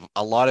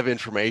a lot of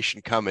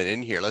information coming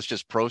in here. Let's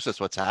just process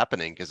what's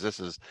happening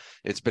because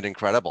it's been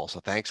incredible. So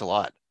thanks a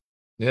lot.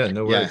 Yeah,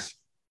 no Yeah. worries.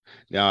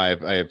 No, I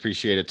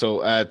appreciate it. So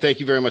thank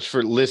you very much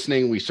for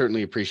listening. We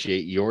certainly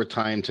appreciate your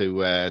time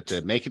to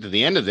make it to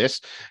the end of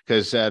this,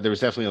 because there was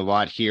definitely a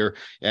lot here.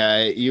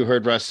 You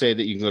heard Russ say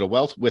that you can go to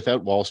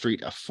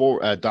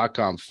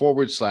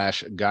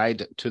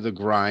wealthwithoutwallstreet.com/guide to the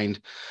grind.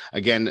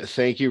 Again,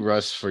 thank you,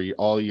 Russ, for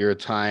all your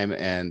time.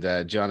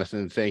 And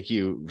Jonathan, thank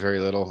you very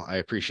little. I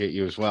appreciate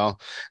you as well.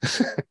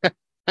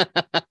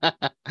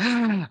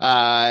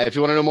 If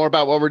you want to know more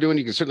about what we're doing,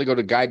 you can certainly go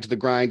to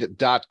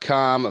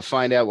guidetothegrind.com,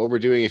 find out what we're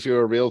doing. If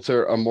you're a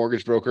realtor, a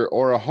mortgage broker,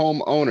 or a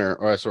homeowner,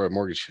 or sorry, a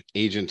mortgage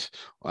agent,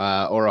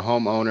 or a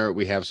homeowner,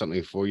 we have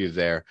something for you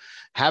there.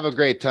 Have a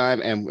great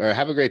time, and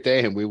have a great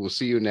day, and we will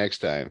see you next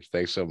time.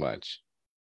 Thanks so much.